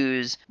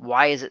choose?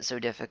 Why is it so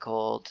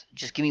difficult?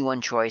 Just give me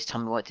one choice.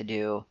 Tell me what to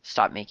do.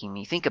 Stop making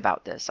me think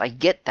about this. I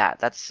get that.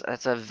 That's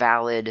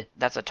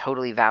a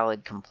totally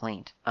valid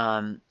complaint.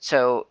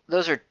 So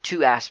those are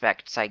two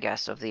aspects, I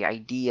guess, of the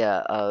idea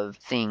of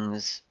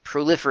things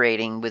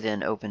proliferating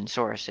within open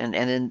source. And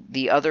then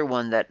the other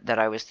one that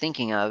I was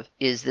thinking of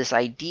is this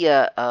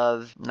idea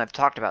of, and I've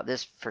talked about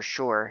this for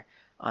sure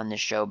on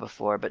this show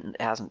before, but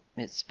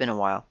it's been a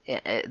while.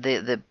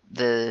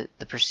 The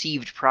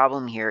perceived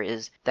problem here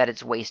is that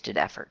it's wasted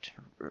effort,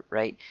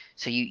 right?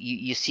 So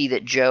you see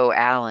that Joe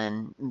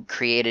Allen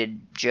created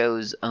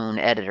Joe's own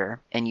editor,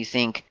 and you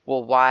think,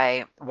 well,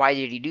 why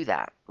did he do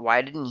that?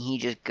 Why didn't he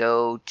just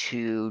go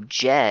to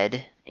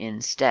Jed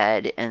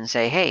instead and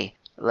say, hey,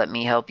 let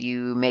me help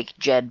you make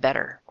Jed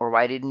better? Or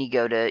why didn't he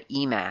go to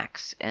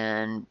Emacs,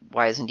 and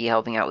why isn't he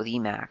helping out with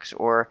Emacs?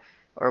 Or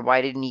Or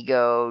why didn't he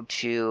go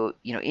to,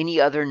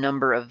 any other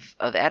number of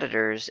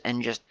editors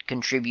and just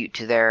contribute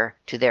to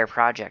their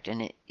project?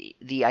 And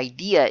the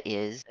idea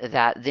is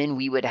that then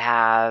we would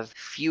have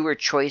fewer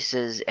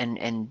choices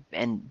and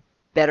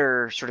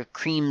better sort of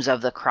creams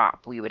of the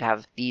crop. We would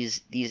have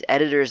these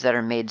editors that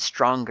are made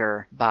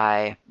stronger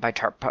by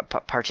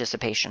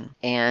participation.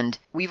 And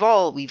we've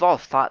all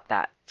thought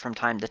that from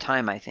time to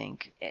time, I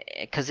think,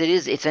 because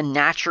it's a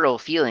natural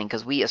feeling,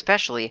 because we,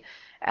 especially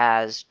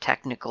as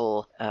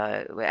technical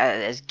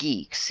as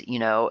geeks,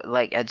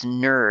 like as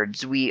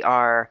nerds,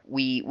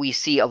 we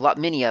see a lot,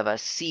 many of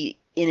us see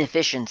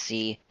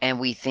inefficiency and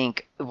we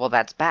think, well,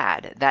 that's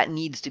bad, that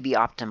needs to be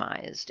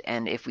optimized.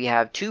 And if we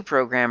have two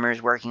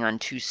programmers working on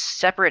two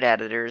separate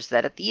editors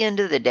that at the end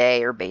of the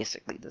day are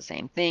basically the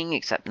same thing,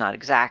 except not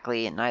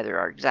exactly, and neither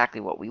are exactly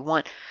what we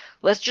want,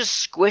 let's just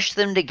squish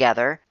them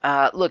together.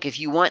 Look, if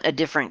you want a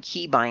different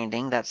key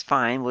binding, that's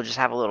fine. We'll just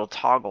have a little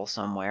toggle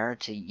somewhere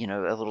to,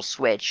 a little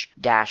switch,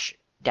 dash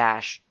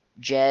dash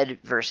jed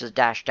versus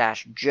dash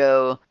dash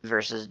joe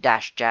versus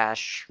dash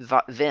dash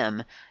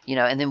vim,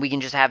 and then we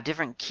can just have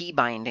different key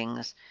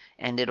bindings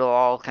and it'll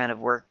all kind of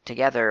work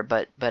together,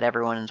 but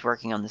everyone is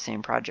working on the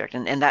same project.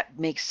 And that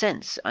makes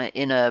sense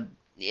in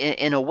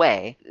a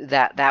way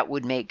that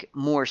would make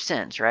more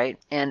sense, right?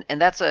 And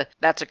that's a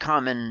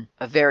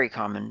very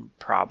common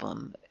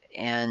problem.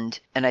 And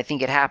I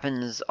think it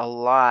happens a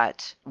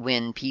lot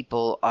when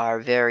people are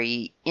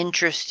very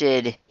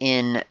interested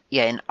in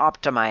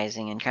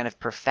optimizing and kind of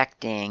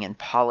perfecting and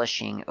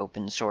polishing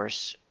open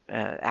source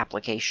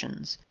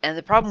applications. And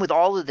the problem with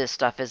all of this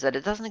stuff is that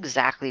it doesn't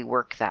exactly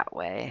work that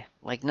way.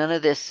 Like, none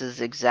of this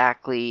is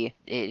exactly,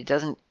 it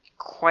doesn't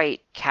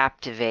quite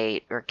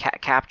captivate or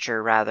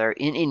capture, rather,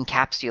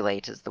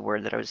 encapsulate is the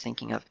word that I was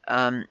thinking of,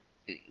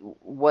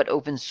 what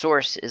open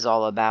source is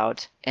all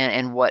about,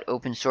 and what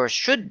open source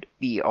should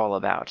be all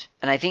about.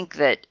 And I think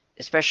that,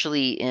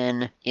 especially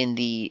in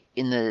the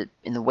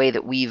way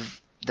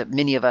that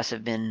many of us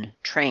have been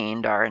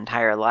trained our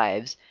entire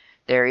lives,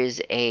 there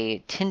is a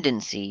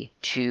tendency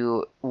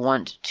to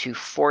want to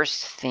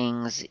force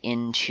things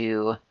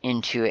into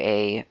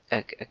a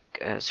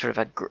sort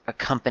of a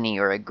company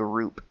or a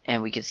group.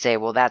 And we could say,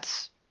 well,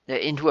 that's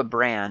into a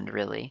brand,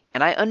 really.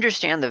 And I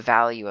understand the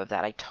value of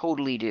that. I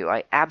totally do.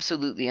 I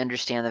absolutely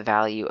understand the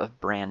value of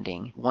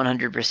branding.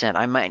 100%.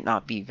 I might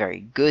not be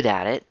very good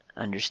at it,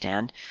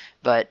 understand,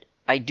 but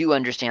I do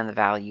understand the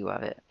value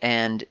of it.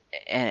 And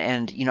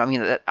I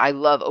mean, I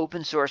love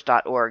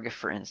opensource.org,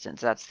 for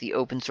instance. That's the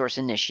Open Source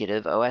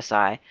Initiative,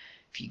 OSI.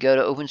 If you go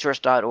to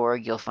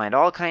opensource.org, you'll find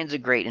all kinds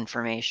of great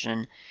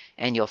information,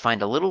 and you'll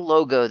find a little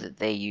logo that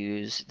they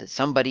use that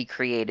somebody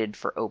created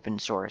for open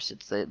source.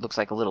 It looks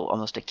like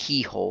almost a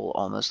keyhole,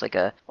 almost like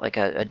a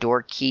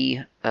door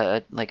key,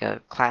 like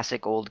a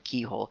classic old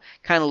keyhole.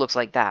 Kind of looks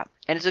like that.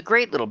 And it's a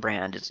great little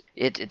brand.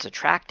 It's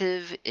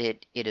attractive.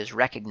 It is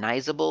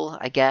recognizable,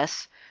 I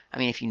guess. I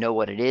mean, if you know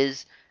what it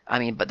is.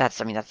 But that's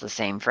the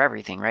same for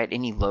everything, right?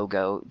 Any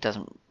logo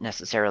doesn't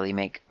necessarily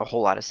make a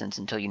whole lot of sense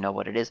until you know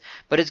what it is.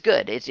 But it's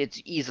good.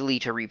 It's easily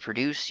to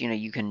reproduce.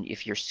 You can,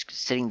 if you're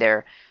sitting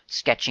there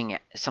sketching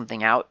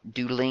something out,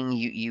 doodling,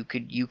 you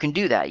can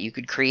do that. You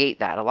could create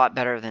that a lot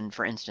better than,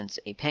 for instance,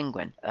 a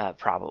penguin,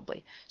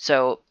 probably.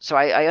 So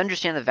I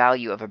understand the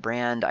value of a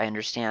brand. I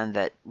understand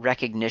that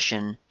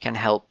recognition can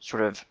help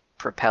sort of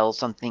propel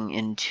something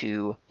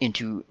into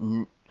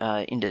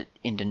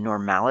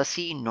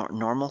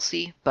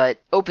normalcy. But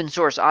open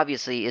source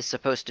obviously is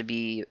supposed to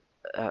be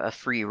a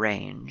free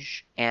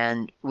range.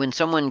 And when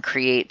someone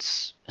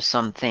creates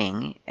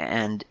something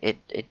and it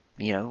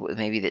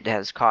maybe that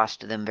has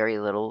cost them very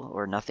little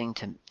or nothing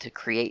to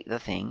create the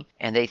thing,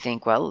 and they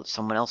think, well,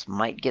 someone else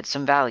might get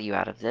some value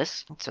out of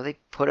this, so they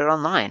put it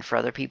online for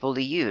other people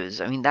to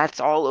use. I mean, that's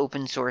all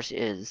open source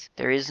is.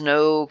 There is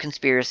no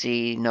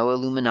conspiracy, no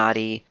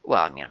Illuminati.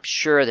 Well, I mean, I'm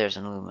sure there's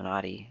an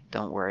Illuminati.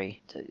 Don't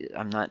worry.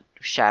 I'm not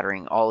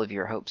shattering all of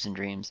your hopes and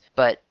dreams.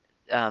 But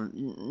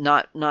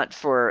not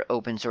for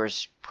open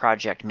source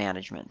project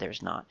management.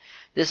 There's not.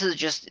 This is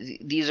just,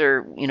 these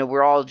are,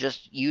 we're all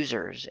just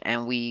users,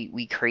 and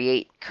we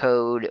create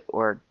code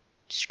or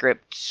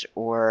scripts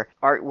or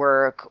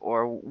artwork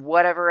or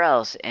whatever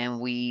else,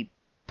 and we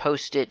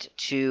post it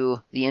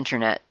to the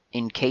internet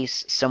in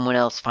case someone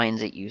else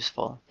finds it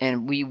useful.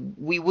 And we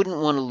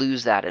wouldn't want to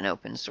lose that in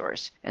open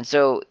source. And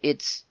so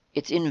it's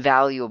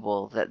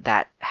invaluable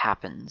that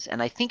happens.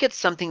 And I think it's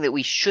something that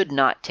we should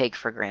not take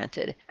for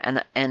granted.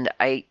 And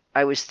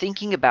I was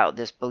thinking about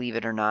this, believe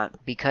it or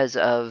not, because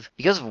of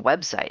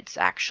websites,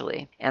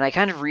 actually. And I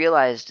kind of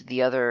realized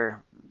the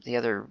other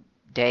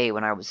day,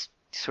 when I was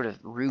sort of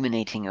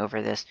ruminating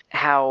over this,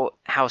 how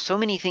so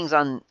many things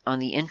on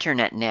the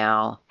internet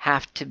now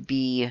have to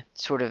be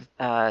sort of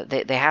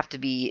they have to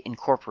be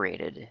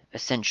incorporated,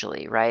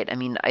 essentially, right? I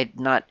mean,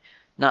 not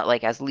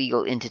like as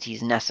legal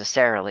entities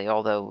necessarily,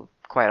 although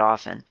quite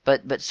often,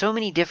 but so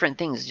many different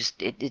things.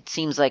 Just it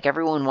seems like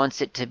everyone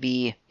wants it to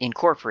be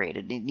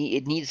incorporated.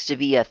 It needs to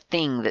be a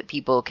thing that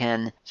people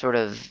can sort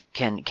of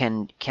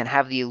can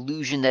have the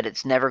illusion that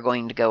it's never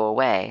going to go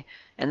away.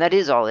 And that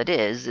is all it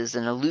is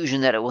an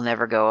illusion that it will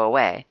never go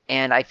away.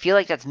 And I feel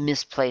like that's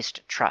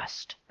misplaced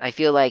trust. I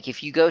feel like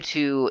if you go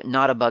to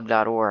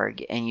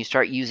notabug.org and you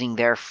start using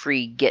their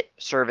free Git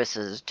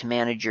services to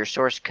manage your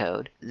source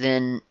code,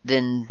 then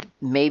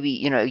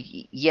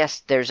maybe,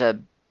 yes, there's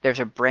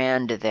a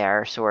brand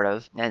there, sort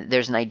of. And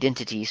there's an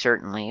identity,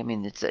 certainly. I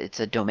mean, it's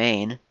a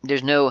domain.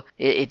 There's no,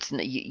 it's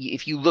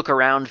if you look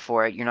around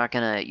for it, you're not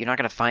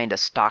gonna find a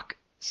stock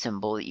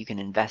symbol that you can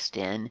invest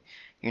in.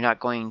 You're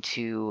not going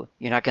to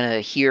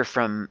hear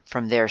from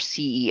their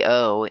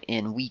CEO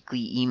in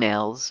weekly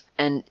emails.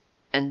 And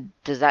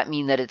does that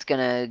mean that it's going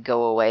to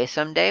go away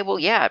someday? Well,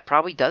 yeah, it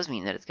probably does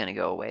mean that it's going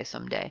to go away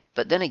someday.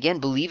 But then again,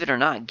 believe it or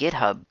not,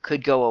 GitHub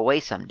could go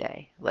away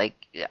someday.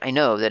 Like, I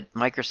know that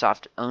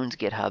Microsoft owns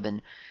GitHub,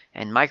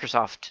 and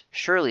Microsoft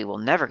surely will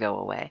never go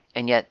away.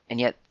 And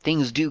yet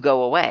things do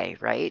go away,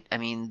 right? I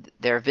mean,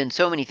 there have been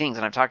so many things,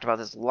 and I've talked about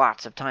this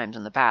lots of times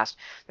in the past.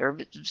 There have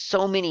been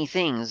so many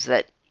things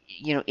that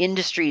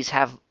industries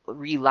have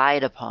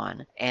relied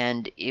upon,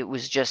 and it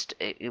was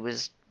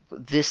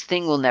this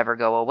thing will never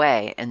go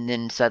away, and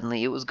then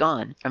suddenly it was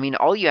gone. I mean,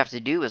 all you have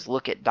to do is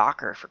look at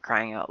Docker, for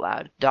crying out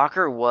loud.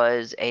 Docker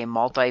was a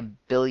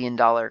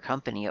multi-billion-dollar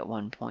company at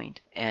one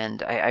point,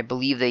 and I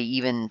believe they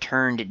even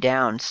turned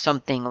down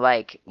something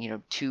like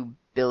 $2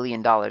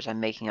 billion. I'm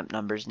making up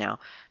numbers now,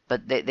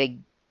 but they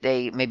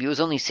maybe it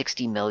was only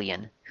 60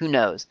 million. Who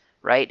knows?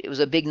 Right? It was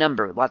a big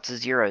number, lots of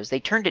zeros. They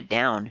turned it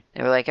down.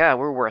 They were like, "Oh,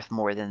 we're worth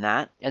more than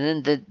that."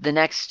 And then the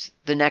next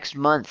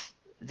month,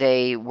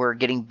 they were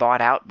getting bought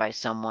out by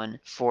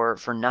someone for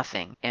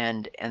nothing,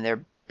 and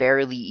they're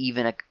barely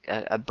even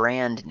a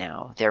brand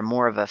now. They're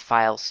more of a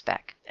file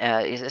spec.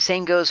 The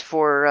same goes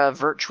for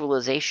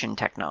virtualization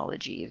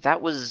technology.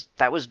 That was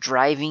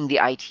driving the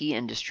IT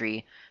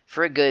industry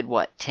for a good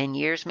 10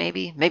 years,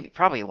 maybe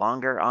probably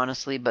longer,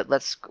 honestly, but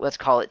let's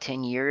call it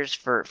 10 years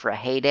for a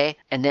heyday.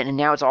 And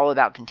now it's all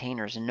about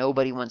containers, and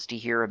nobody wants to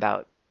hear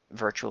about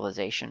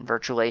virtualization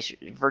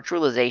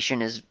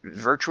is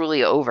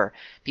virtually over.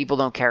 People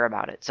don't care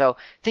about it. So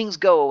things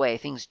go away,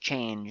 things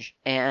change,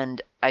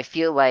 and I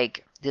feel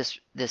like this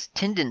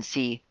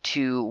tendency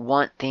to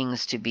want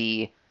things to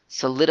be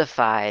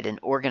solidified and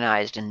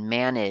organized and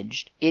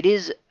managed, it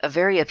is a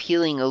very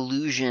appealing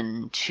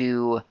illusion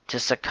to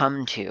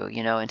succumb to,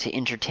 and to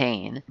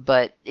entertain.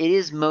 But it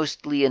is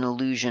mostly an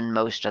illusion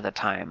most of the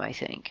time, I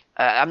think.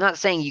 I'm not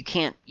saying you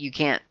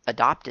can't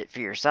adopt it for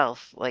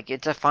yourself. Like,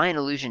 it's a fine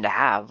illusion to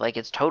have. Like,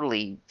 it's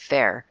totally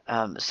fair.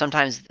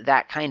 Sometimes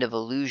that kind of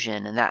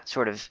illusion and that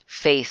sort of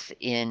faith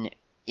in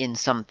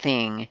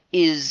something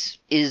is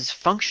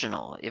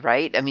functional,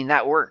 right? I mean,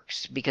 that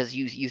works because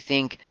you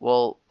think,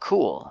 well,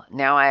 cool.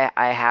 Now I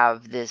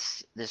have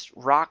this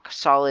rock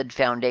solid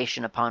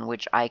foundation upon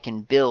which I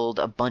can build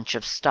a bunch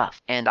of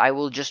stuff, and I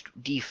will just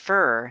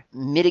defer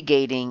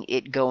mitigating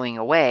it going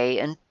away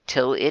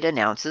until it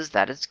announces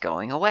that it's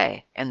going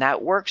away. And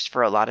that works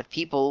for a lot of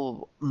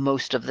people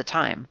most of the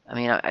time. I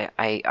mean,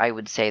 I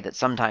would say that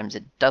sometimes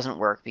it doesn't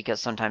work because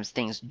sometimes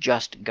things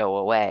just go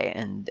away,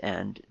 and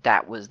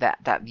that was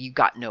that you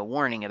got no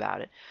warning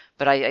about it.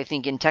 But I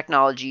think in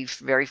technology,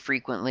 very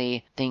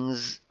frequently,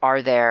 things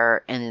are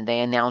there and then they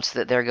announce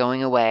that they're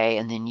going away,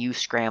 and then you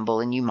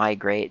scramble and you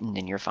migrate, and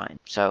then you're fine.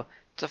 So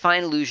it's a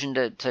fine illusion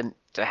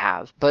to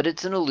have, but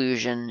it's an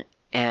illusion,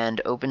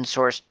 and open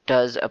source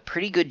does a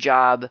pretty good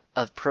job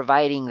of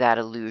providing that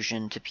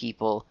illusion to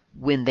people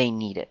when they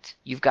need it.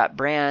 You've got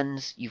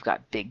brands, you've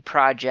got big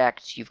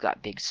projects, you've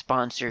got big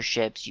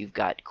sponsorships, you've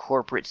got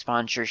corporate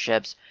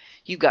sponsorships,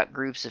 you've got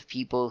groups of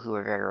people who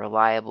are very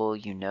reliable,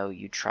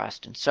 you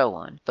trust, and so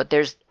on. But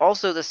there's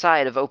also the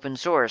side of open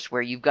source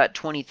where you've got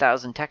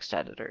 20,000 text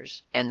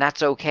editors, and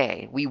that's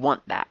okay. We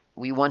want that.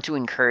 We want to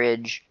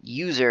encourage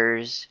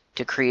users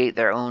to create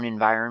their own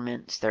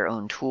environments, their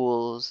own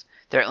tools,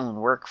 their own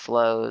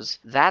workflows.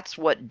 That's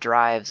what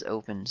drives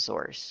open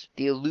source.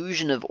 The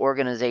illusion of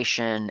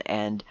organization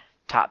and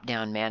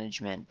top-down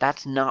management,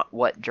 that's not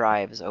what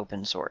drives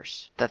open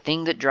source. The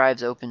thing that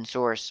drives open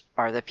source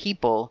are the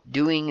people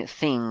doing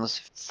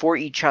things for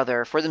each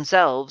other, for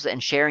themselves,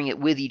 and sharing it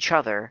with each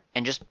other,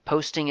 and just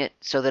posting it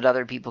so that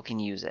other people can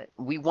use it.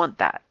 We want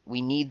that.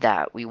 We need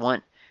that. We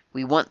want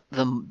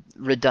the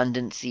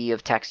redundancy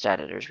of text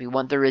editors. We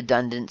want the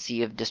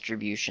redundancy of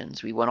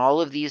distributions. We want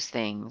all of these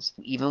things,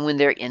 even when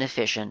they're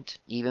inefficient,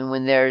 even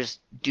when there's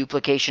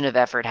duplication of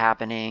effort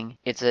happening.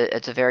 It's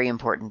a very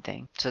important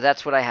thing. So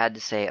that's what I had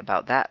to say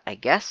about that, I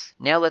guess.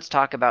 Now let's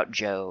talk about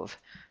Jove.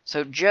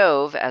 So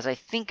Jove, as I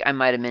think I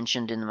might have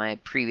mentioned in my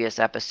previous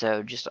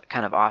episode, just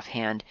kind of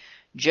offhand,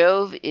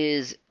 Jove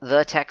is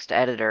the text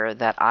editor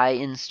that I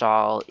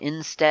install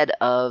instead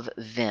of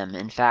Vim.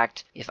 In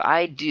fact, if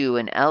I do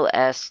an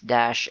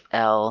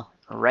ls-l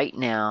right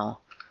now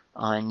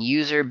on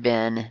user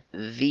bin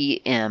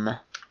vm,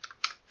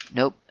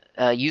 nope,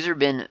 user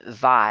bin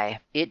vi,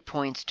 it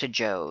points to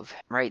Jove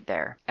right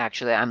there.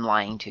 Actually, I'm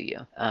lying to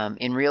you.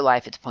 In real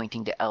life, it's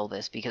pointing to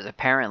Elvis because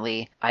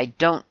apparently I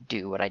don't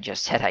do what I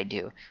just said I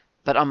do.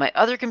 But on my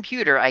other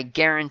computer, I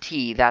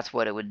guarantee that's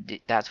what it would do.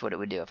 That's what it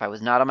would do. If I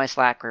was not on my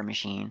Slackware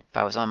machine, if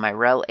I was on my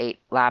Rel 8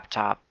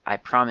 laptop, I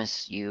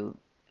promise you,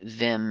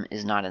 Vim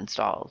is not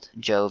installed.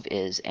 Jove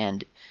is,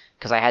 and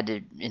because I had to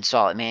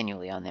install it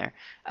manually on there,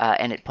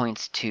 and it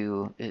points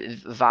to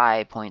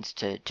Vi points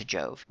to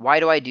Jove. Why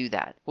do I do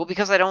that? Well,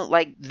 because I don't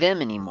like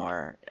Vim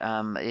anymore.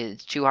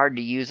 It's too hard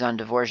to use on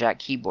Dvorak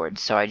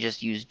keyboards, so I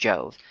just use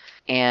Jove.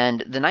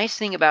 And the nice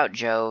thing about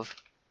Jove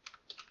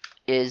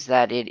is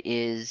that it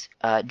is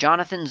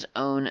Jonathan's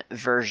own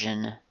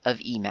version of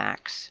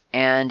Emacs,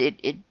 and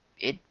it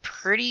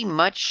pretty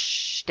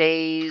much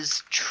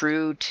stays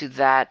true to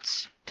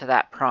that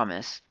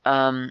promise.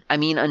 I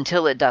mean,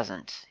 until it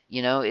doesn't.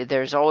 You know,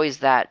 there's always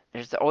that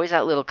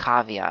little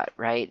caveat,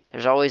 right?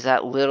 There's always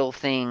that little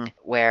thing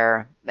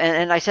where,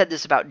 and I said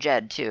this about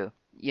Jed too.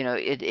 You know,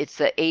 it's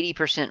the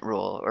 80%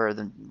 rule, or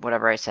the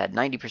whatever I said,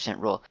 90%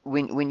 rule.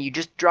 When you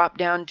just drop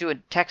down to a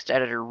text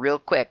editor real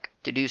quick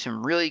to do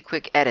some really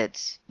quick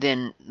edits,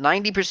 then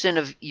 90%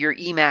 of your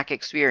Emac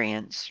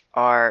experience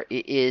are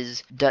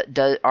the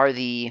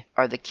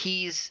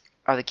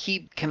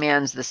key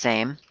commands the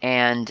same,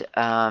 and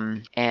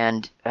can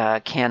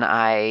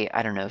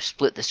I don't know,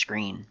 split the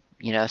screen,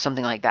 you know,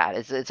 something like that.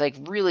 It's like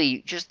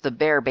really just the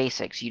bare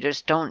basics. You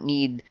don't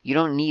need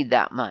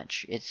that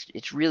much.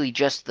 It's really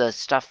just the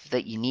stuff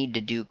that you need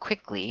to do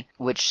quickly,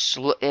 which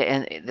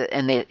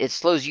it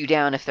slows you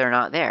down if they're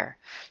not there.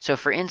 So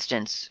for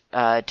instance,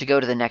 to go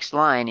to the next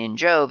line in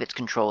Jove, it's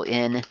Control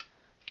N.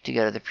 To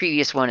go to the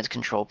previous one, it's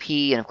Control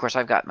P, and of course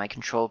I've got my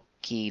Control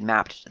key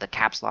mapped to the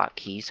caps lock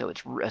key, so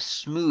it's a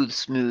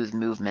smooth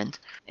movement.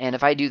 And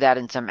if I do that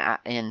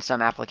in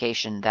some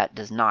application that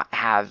does not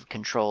have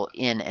Control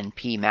N and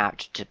P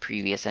mapped to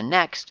previous and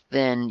next,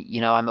 then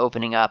you know I'm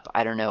opening up,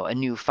 I don't know, a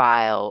new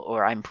file,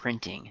 or I'm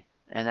printing,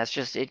 and that's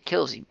just, it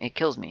kills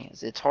me.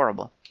 It's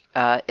horrible.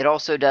 It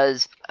also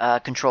does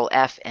Control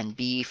F and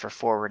B for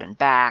forward and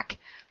back.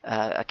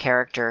 A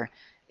character.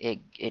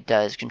 It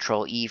does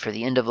Control E for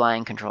the end of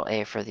line, Control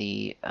A for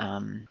the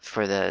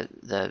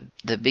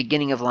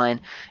beginning of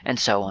line, and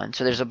so on.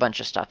 So there's a bunch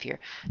of stuff here.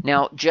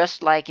 Now,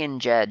 just like in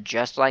Jed,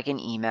 just like in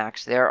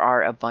Emacs, there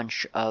are a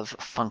bunch of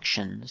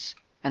functions.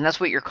 And that's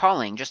what you're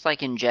calling, just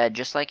like in Jed,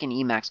 just like in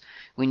Emacs.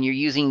 When you're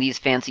using these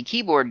fancy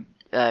keyboard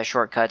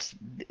shortcuts,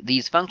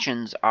 these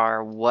functions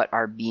are what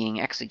are being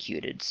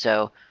executed.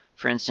 So,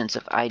 for instance,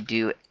 if I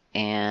do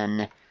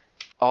an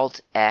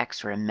Alt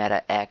X or a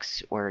Meta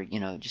X, or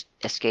you know, just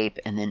escape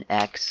and then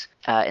X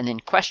and then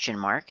question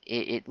mark,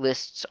 it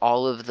lists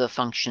all of the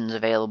functions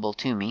available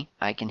to me.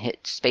 I can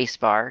hit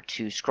spacebar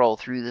to scroll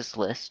through this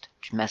list,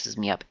 which messes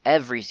me up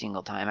every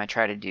single time I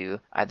try to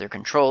do either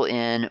Control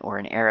N or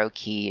an arrow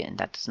key, and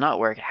that does not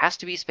work. It has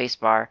to be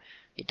spacebar.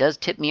 It does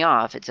tip me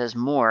off. It says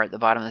more at the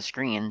bottom of the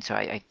screen, so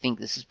I think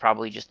this is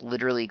probably just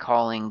literally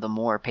calling the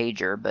more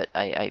pager, but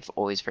I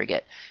always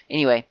forget.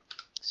 Anyway,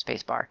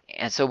 spacebar.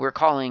 And so we're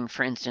calling,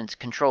 for instance,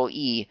 Control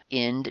E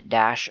end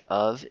dash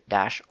of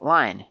dash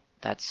line.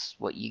 That's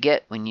what you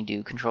get when you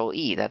do Control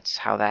E. That's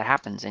how that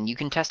happens, and you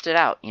can test it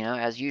out. You know,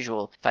 as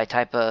usual. If I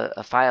type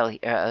a file,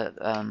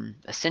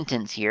 a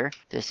sentence here,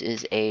 this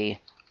is a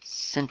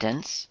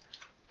sentence.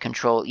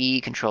 Control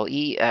E, Control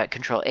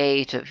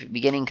A to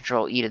beginning,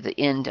 Control E to the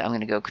end. I'm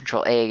going to go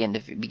Control A again to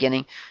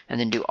beginning, and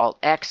then do Alt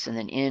X, and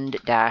then end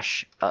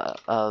dash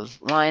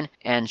of line,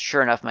 and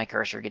sure enough, my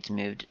cursor gets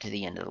moved to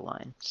the end of the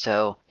line.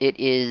 So it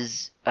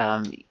is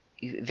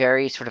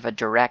very sort of a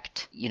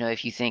direct, you know,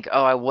 if you think,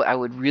 oh, I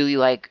would really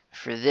like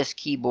for this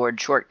keyboard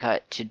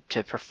shortcut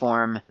to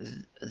perform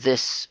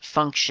this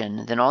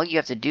function, then all you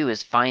have to do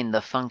is find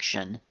the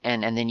function,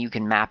 and then you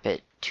can map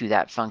it to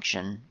that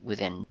function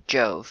within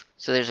Jove.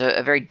 So there's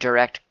a very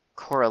direct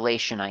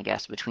correlation, I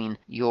guess, between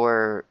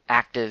your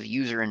active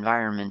user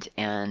environment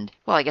and,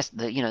 well, I guess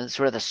the, you know,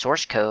 sort of the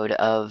source code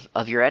of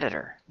your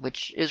editor,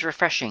 which is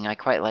refreshing. I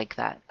quite like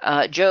that.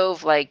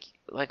 Jove, like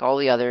all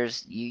the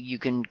others, you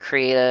can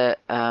create a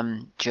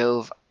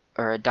Jove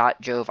or a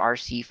 .jove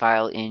rc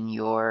file in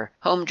your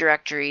home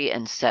directory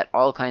and set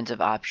all kinds of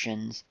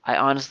options. I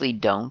honestly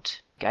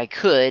don't. I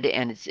could,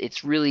 and it's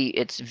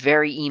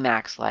very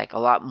Emacs-like, a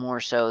lot more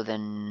so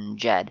than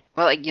Jed.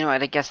 Well, like, you know, I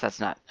guess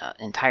that's not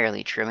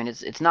entirely true. I mean,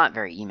 it's not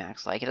very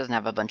Emacs-like. It doesn't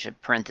have a bunch of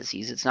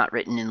parentheses. It's not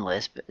written in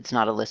Lisp. It's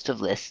not a list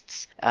of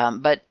lists.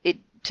 But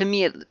to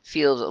me, it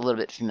feels a little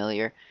bit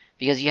familiar,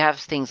 because you have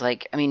things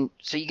like, I mean,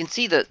 so you can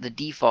see the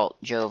default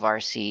Jove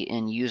RC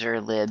in user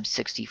lib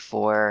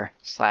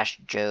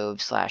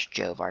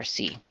 64/jove/jove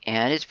RC.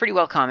 And it's pretty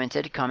well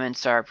commented.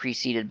 Comments are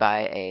preceded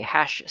by a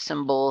hash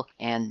symbol,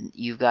 and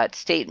you've got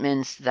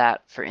statements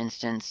that, for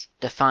instance,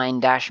 define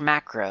dash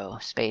macro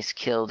space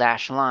kill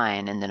dash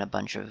line, and then a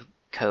bunch of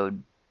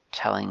code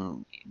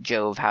telling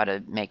Jove how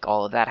to make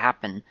all of that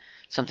happen.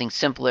 Something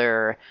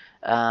simpler,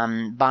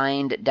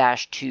 bind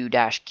dash to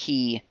dash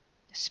key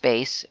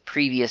space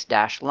previous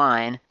dash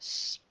line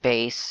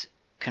space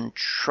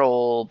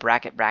Control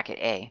bracket bracket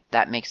A.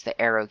 That makes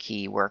the arrow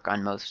key work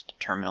on most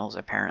terminals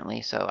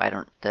apparently. So I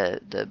don't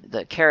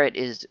the caret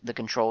is the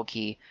control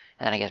key,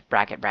 and then I guess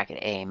bracket bracket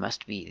A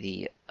must be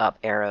the up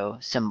arrow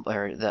symbol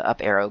or the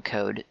up arrow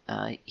code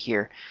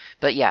here.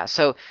 But yeah,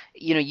 so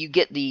you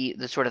get the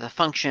sort of the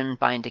function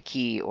bind to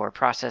key or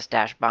process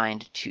dash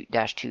bind to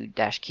dash to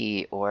dash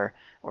key or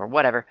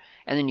whatever,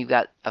 and then you've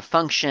got a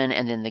function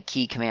and then the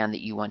key command that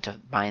you want to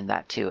bind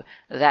that to.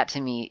 That to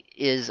me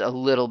is a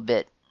little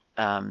bit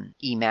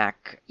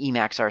Emacs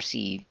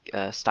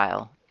RC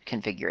style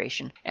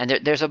configuration. And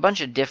there's a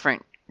bunch of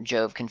different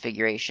Jove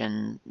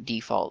configuration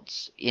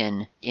defaults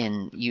in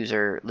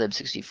user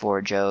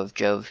lib64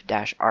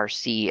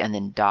 jove-rc, and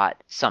then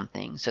dot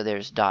something. So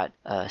there's dot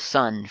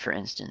sun, for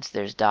instance.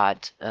 There's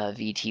dot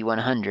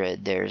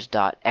vt100. There's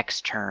dot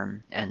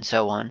xterm, and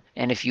so on.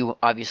 And if you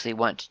obviously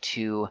want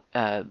to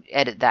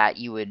edit that,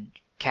 you would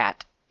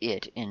cat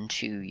it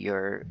into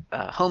your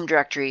home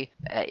directory,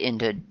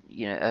 into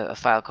a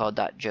file called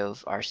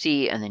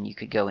 .jove-rc, and then you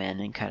could go in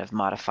and kind of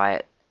modify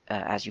it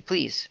as you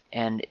please.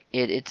 And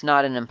it's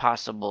not an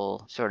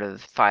impossible sort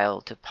of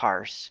file to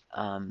parse.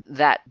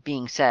 That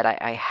being said,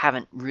 I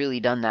haven't really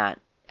done that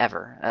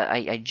ever.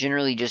 I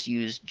generally just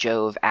use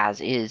Jove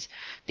as is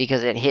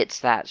because it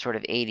hits that sort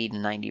of 80 to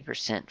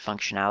 90%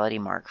 functionality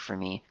mark for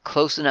me,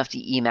 close enough to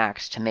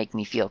Emacs to make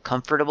me feel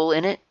comfortable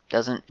in it.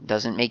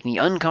 Doesn't make me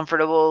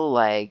uncomfortable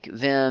like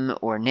Vim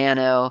or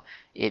Nano.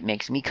 It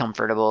makes me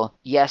comfortable.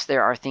 Yes,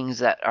 there are things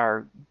that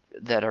are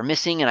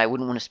missing, and I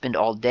wouldn't want to spend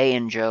all day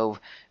in Jove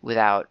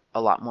without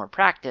a lot more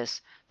practice.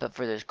 But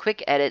for those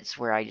quick edits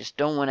where I just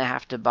don't want to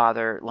have to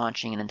bother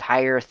launching an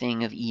entire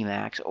thing of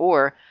Emacs,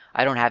 or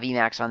I don't have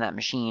Emacs on that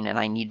machine and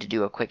I need to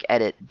do a quick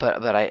edit,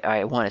 but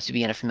I want it to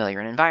be in a familiar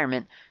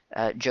environment,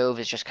 Jove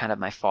is just kind of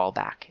my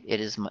fallback.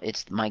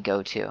 It's my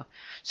go-to.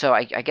 So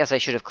I guess I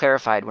should have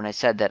clarified when I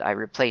said that I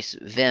replace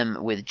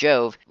Vim with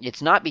Jove.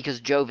 It's not because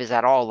Jove is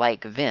at all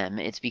like Vim.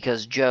 It's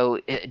because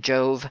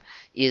Jove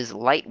is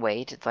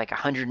lightweight. It's like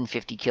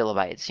 150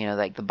 kilobytes.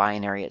 Like the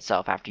binary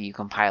itself. After you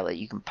compile it,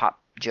 you can pop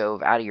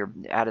Jove out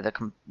of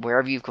the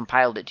wherever you've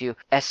compiled it to,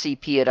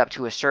 SCP it up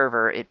to a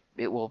server. It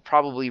will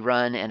probably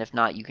run, and if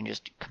not, you can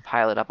just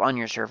compile it up on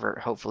your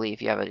server, hopefully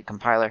if you have a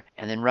compiler,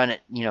 and then run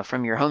it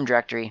from your home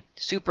directory.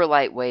 Super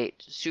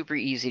lightweight, super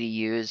easy to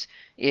use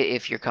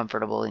if you're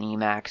comfortable in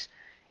Emacs,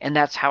 and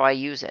that's how I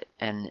use it,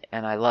 and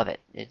I love it.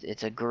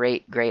 It's a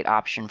great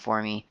option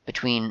for me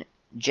between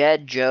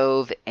Jed,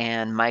 Jove,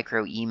 and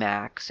Micro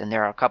Emacs, and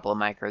there are a couple of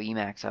Micro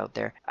Emacs out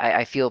there.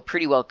 I feel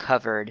pretty well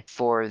covered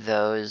for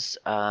those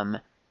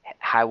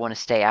I want to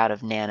stay out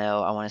of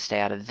Nano, I want to stay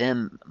out of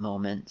Vim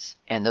moments,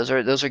 and those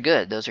are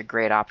good. Those are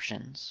great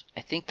options.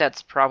 I think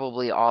that's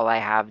probably all I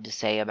have to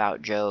say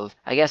about Jove.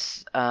 I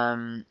guess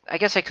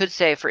I could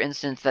say, for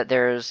instance, that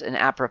there's an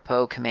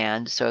apropos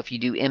command. So if you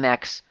do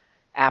mx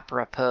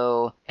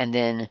apropos and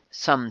then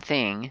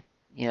something,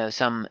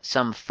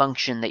 some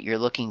function that you're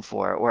looking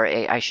for, or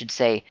I should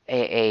say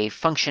a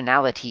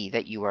functionality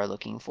that you are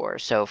looking for.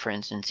 So for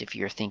instance, if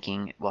you're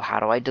thinking, well, how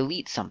do I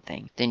delete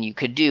something? Then you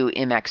could do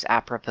mx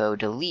apropos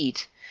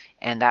delete,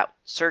 and that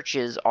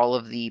searches all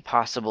of the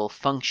possible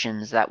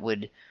functions that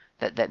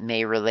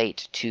may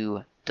relate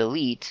to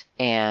delete,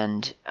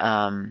 and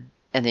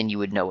then you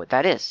would know what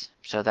that is.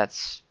 So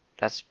that's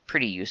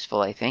pretty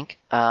useful, I think.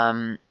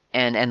 And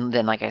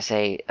then, like I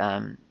say,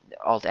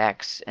 Alt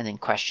X and then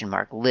question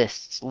mark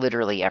lists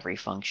literally every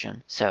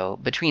function. So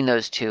between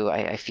those two,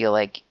 I feel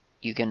like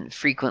you can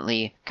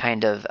frequently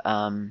kind of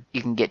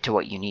you can get to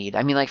what you need.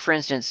 I mean, like for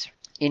instance,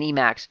 in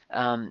Emacs,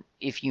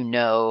 if you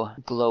know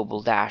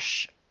global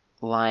dash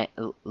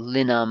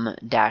linum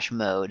dash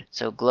mode,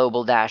 so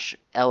global dash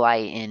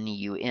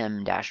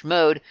linum dash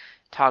mode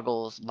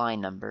toggles line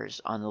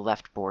numbers on the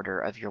left border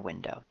of your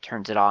window,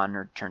 turns it on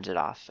or turns it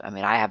off. I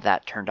mean, I have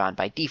that turned on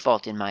by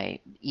default in my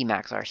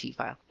Emacs RC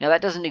file. Now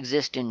that doesn't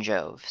exist in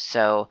Jove,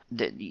 so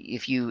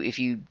if you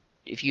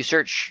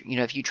search,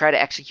 if you try to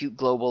execute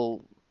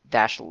global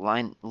dash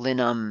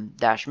linum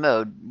dash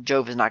mode,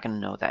 Jove is not going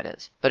to know what that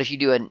is. But if you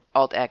do an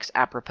alt X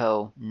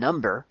apropos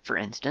number, for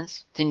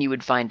instance, then you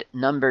would find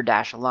number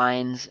dash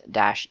lines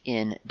dash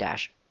in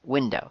dash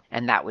window,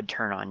 and that would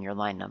turn on your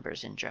line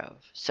numbers in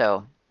Jove.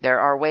 So there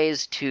are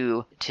ways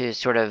to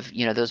sort of,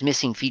 those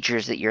missing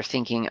features that you're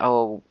thinking,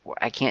 oh,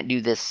 I can't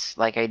do this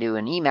like I do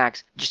in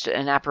Emacs. Just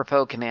an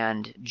apropos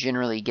command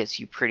generally gets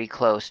you pretty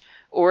close,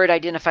 or it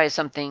identifies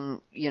something,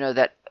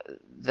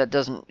 that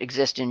doesn't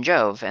exist in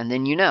Jove, and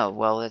then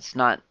well, it's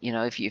not,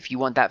 if you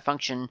want that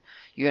function,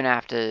 you're gonna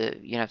have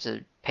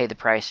to pay the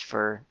price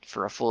for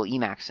a full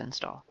Emacs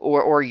install,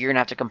 or you're gonna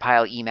have to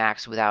compile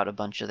Emacs without a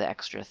bunch of the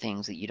extra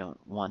things that you don't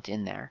want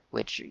in there,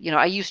 which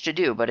I used to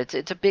do, but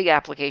it's a big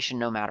application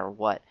no matter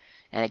what,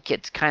 and it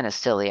gets kind of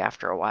silly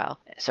after a while.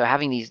 So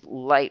having these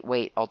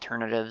lightweight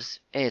alternatives,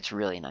 it's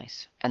really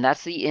nice. And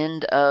that's the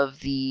end of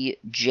the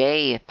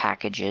J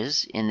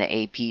packages in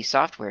the AP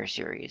software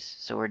series.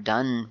 So we're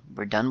done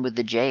with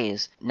the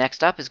J's.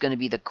 Next up is going to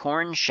be the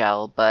corn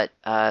shell, but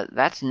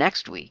that's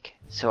next week.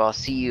 So I'll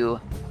see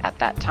you at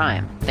that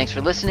time. Thanks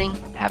for listening.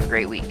 Have a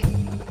great week.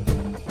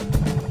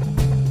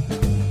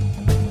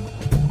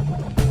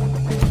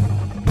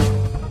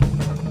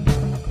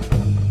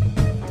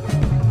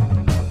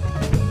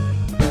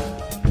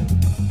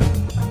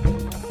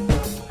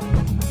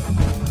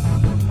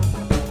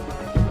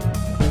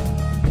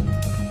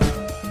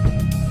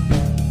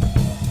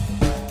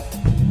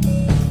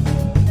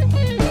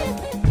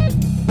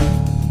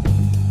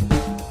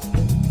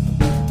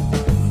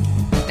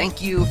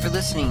 you for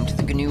listening to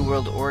the GNU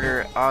World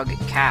Order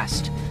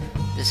Ogcast.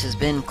 This has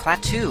been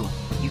Klaatu.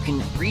 You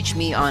can reach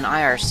me on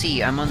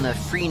IRC. I'm on the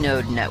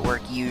Freenode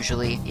network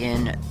usually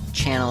in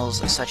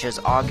channels such as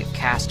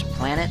Ogcast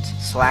Planet,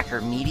 Slacker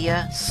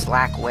Media,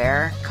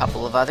 Slackware, a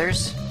couple of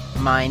others.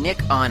 My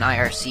nick on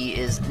IRC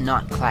is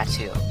not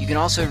Klaatu. You can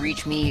also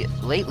reach me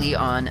lately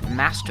on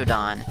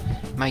Mastodon.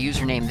 My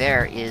username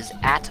there is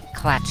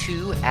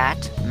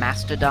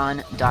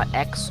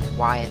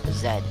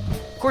 @klaatu@mastodon.xyz.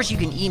 Of course, you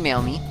can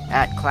email me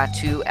at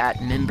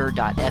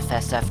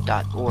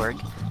klaatu@member.fsf.org.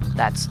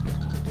 That's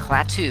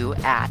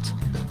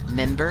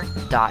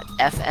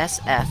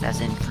klaatu@member.fsf, as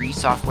in Free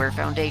Software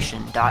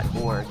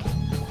Foundation.org.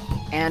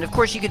 And of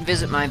course, you can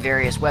visit my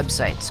various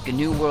websites,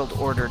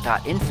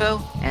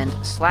 gnuworldorder.info and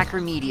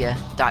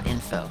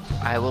slackermedia.info.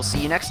 I will see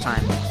you next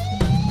time.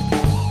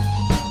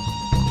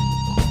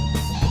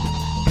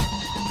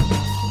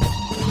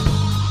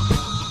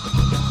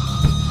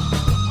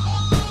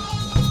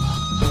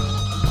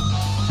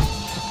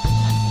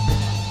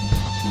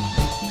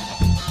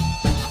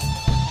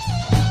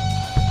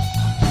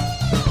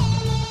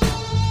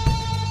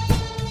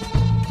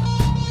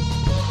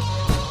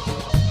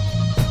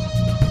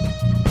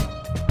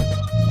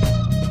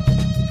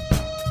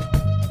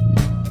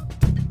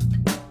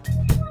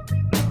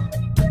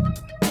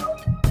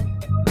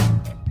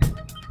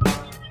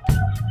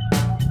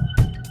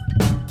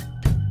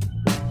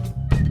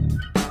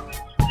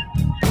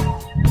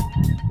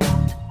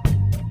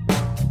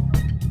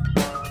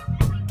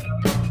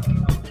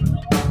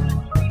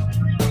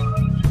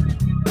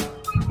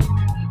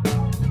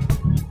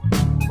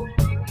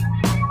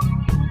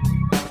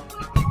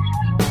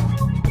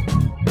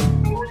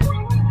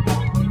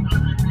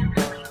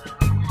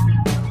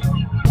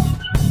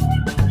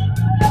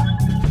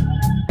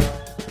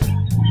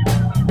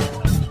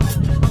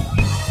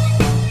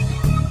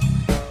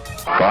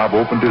 Bob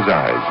opened his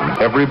eyes, and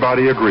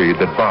everybody agreed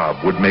that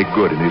Bob would make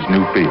good in his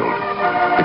new field.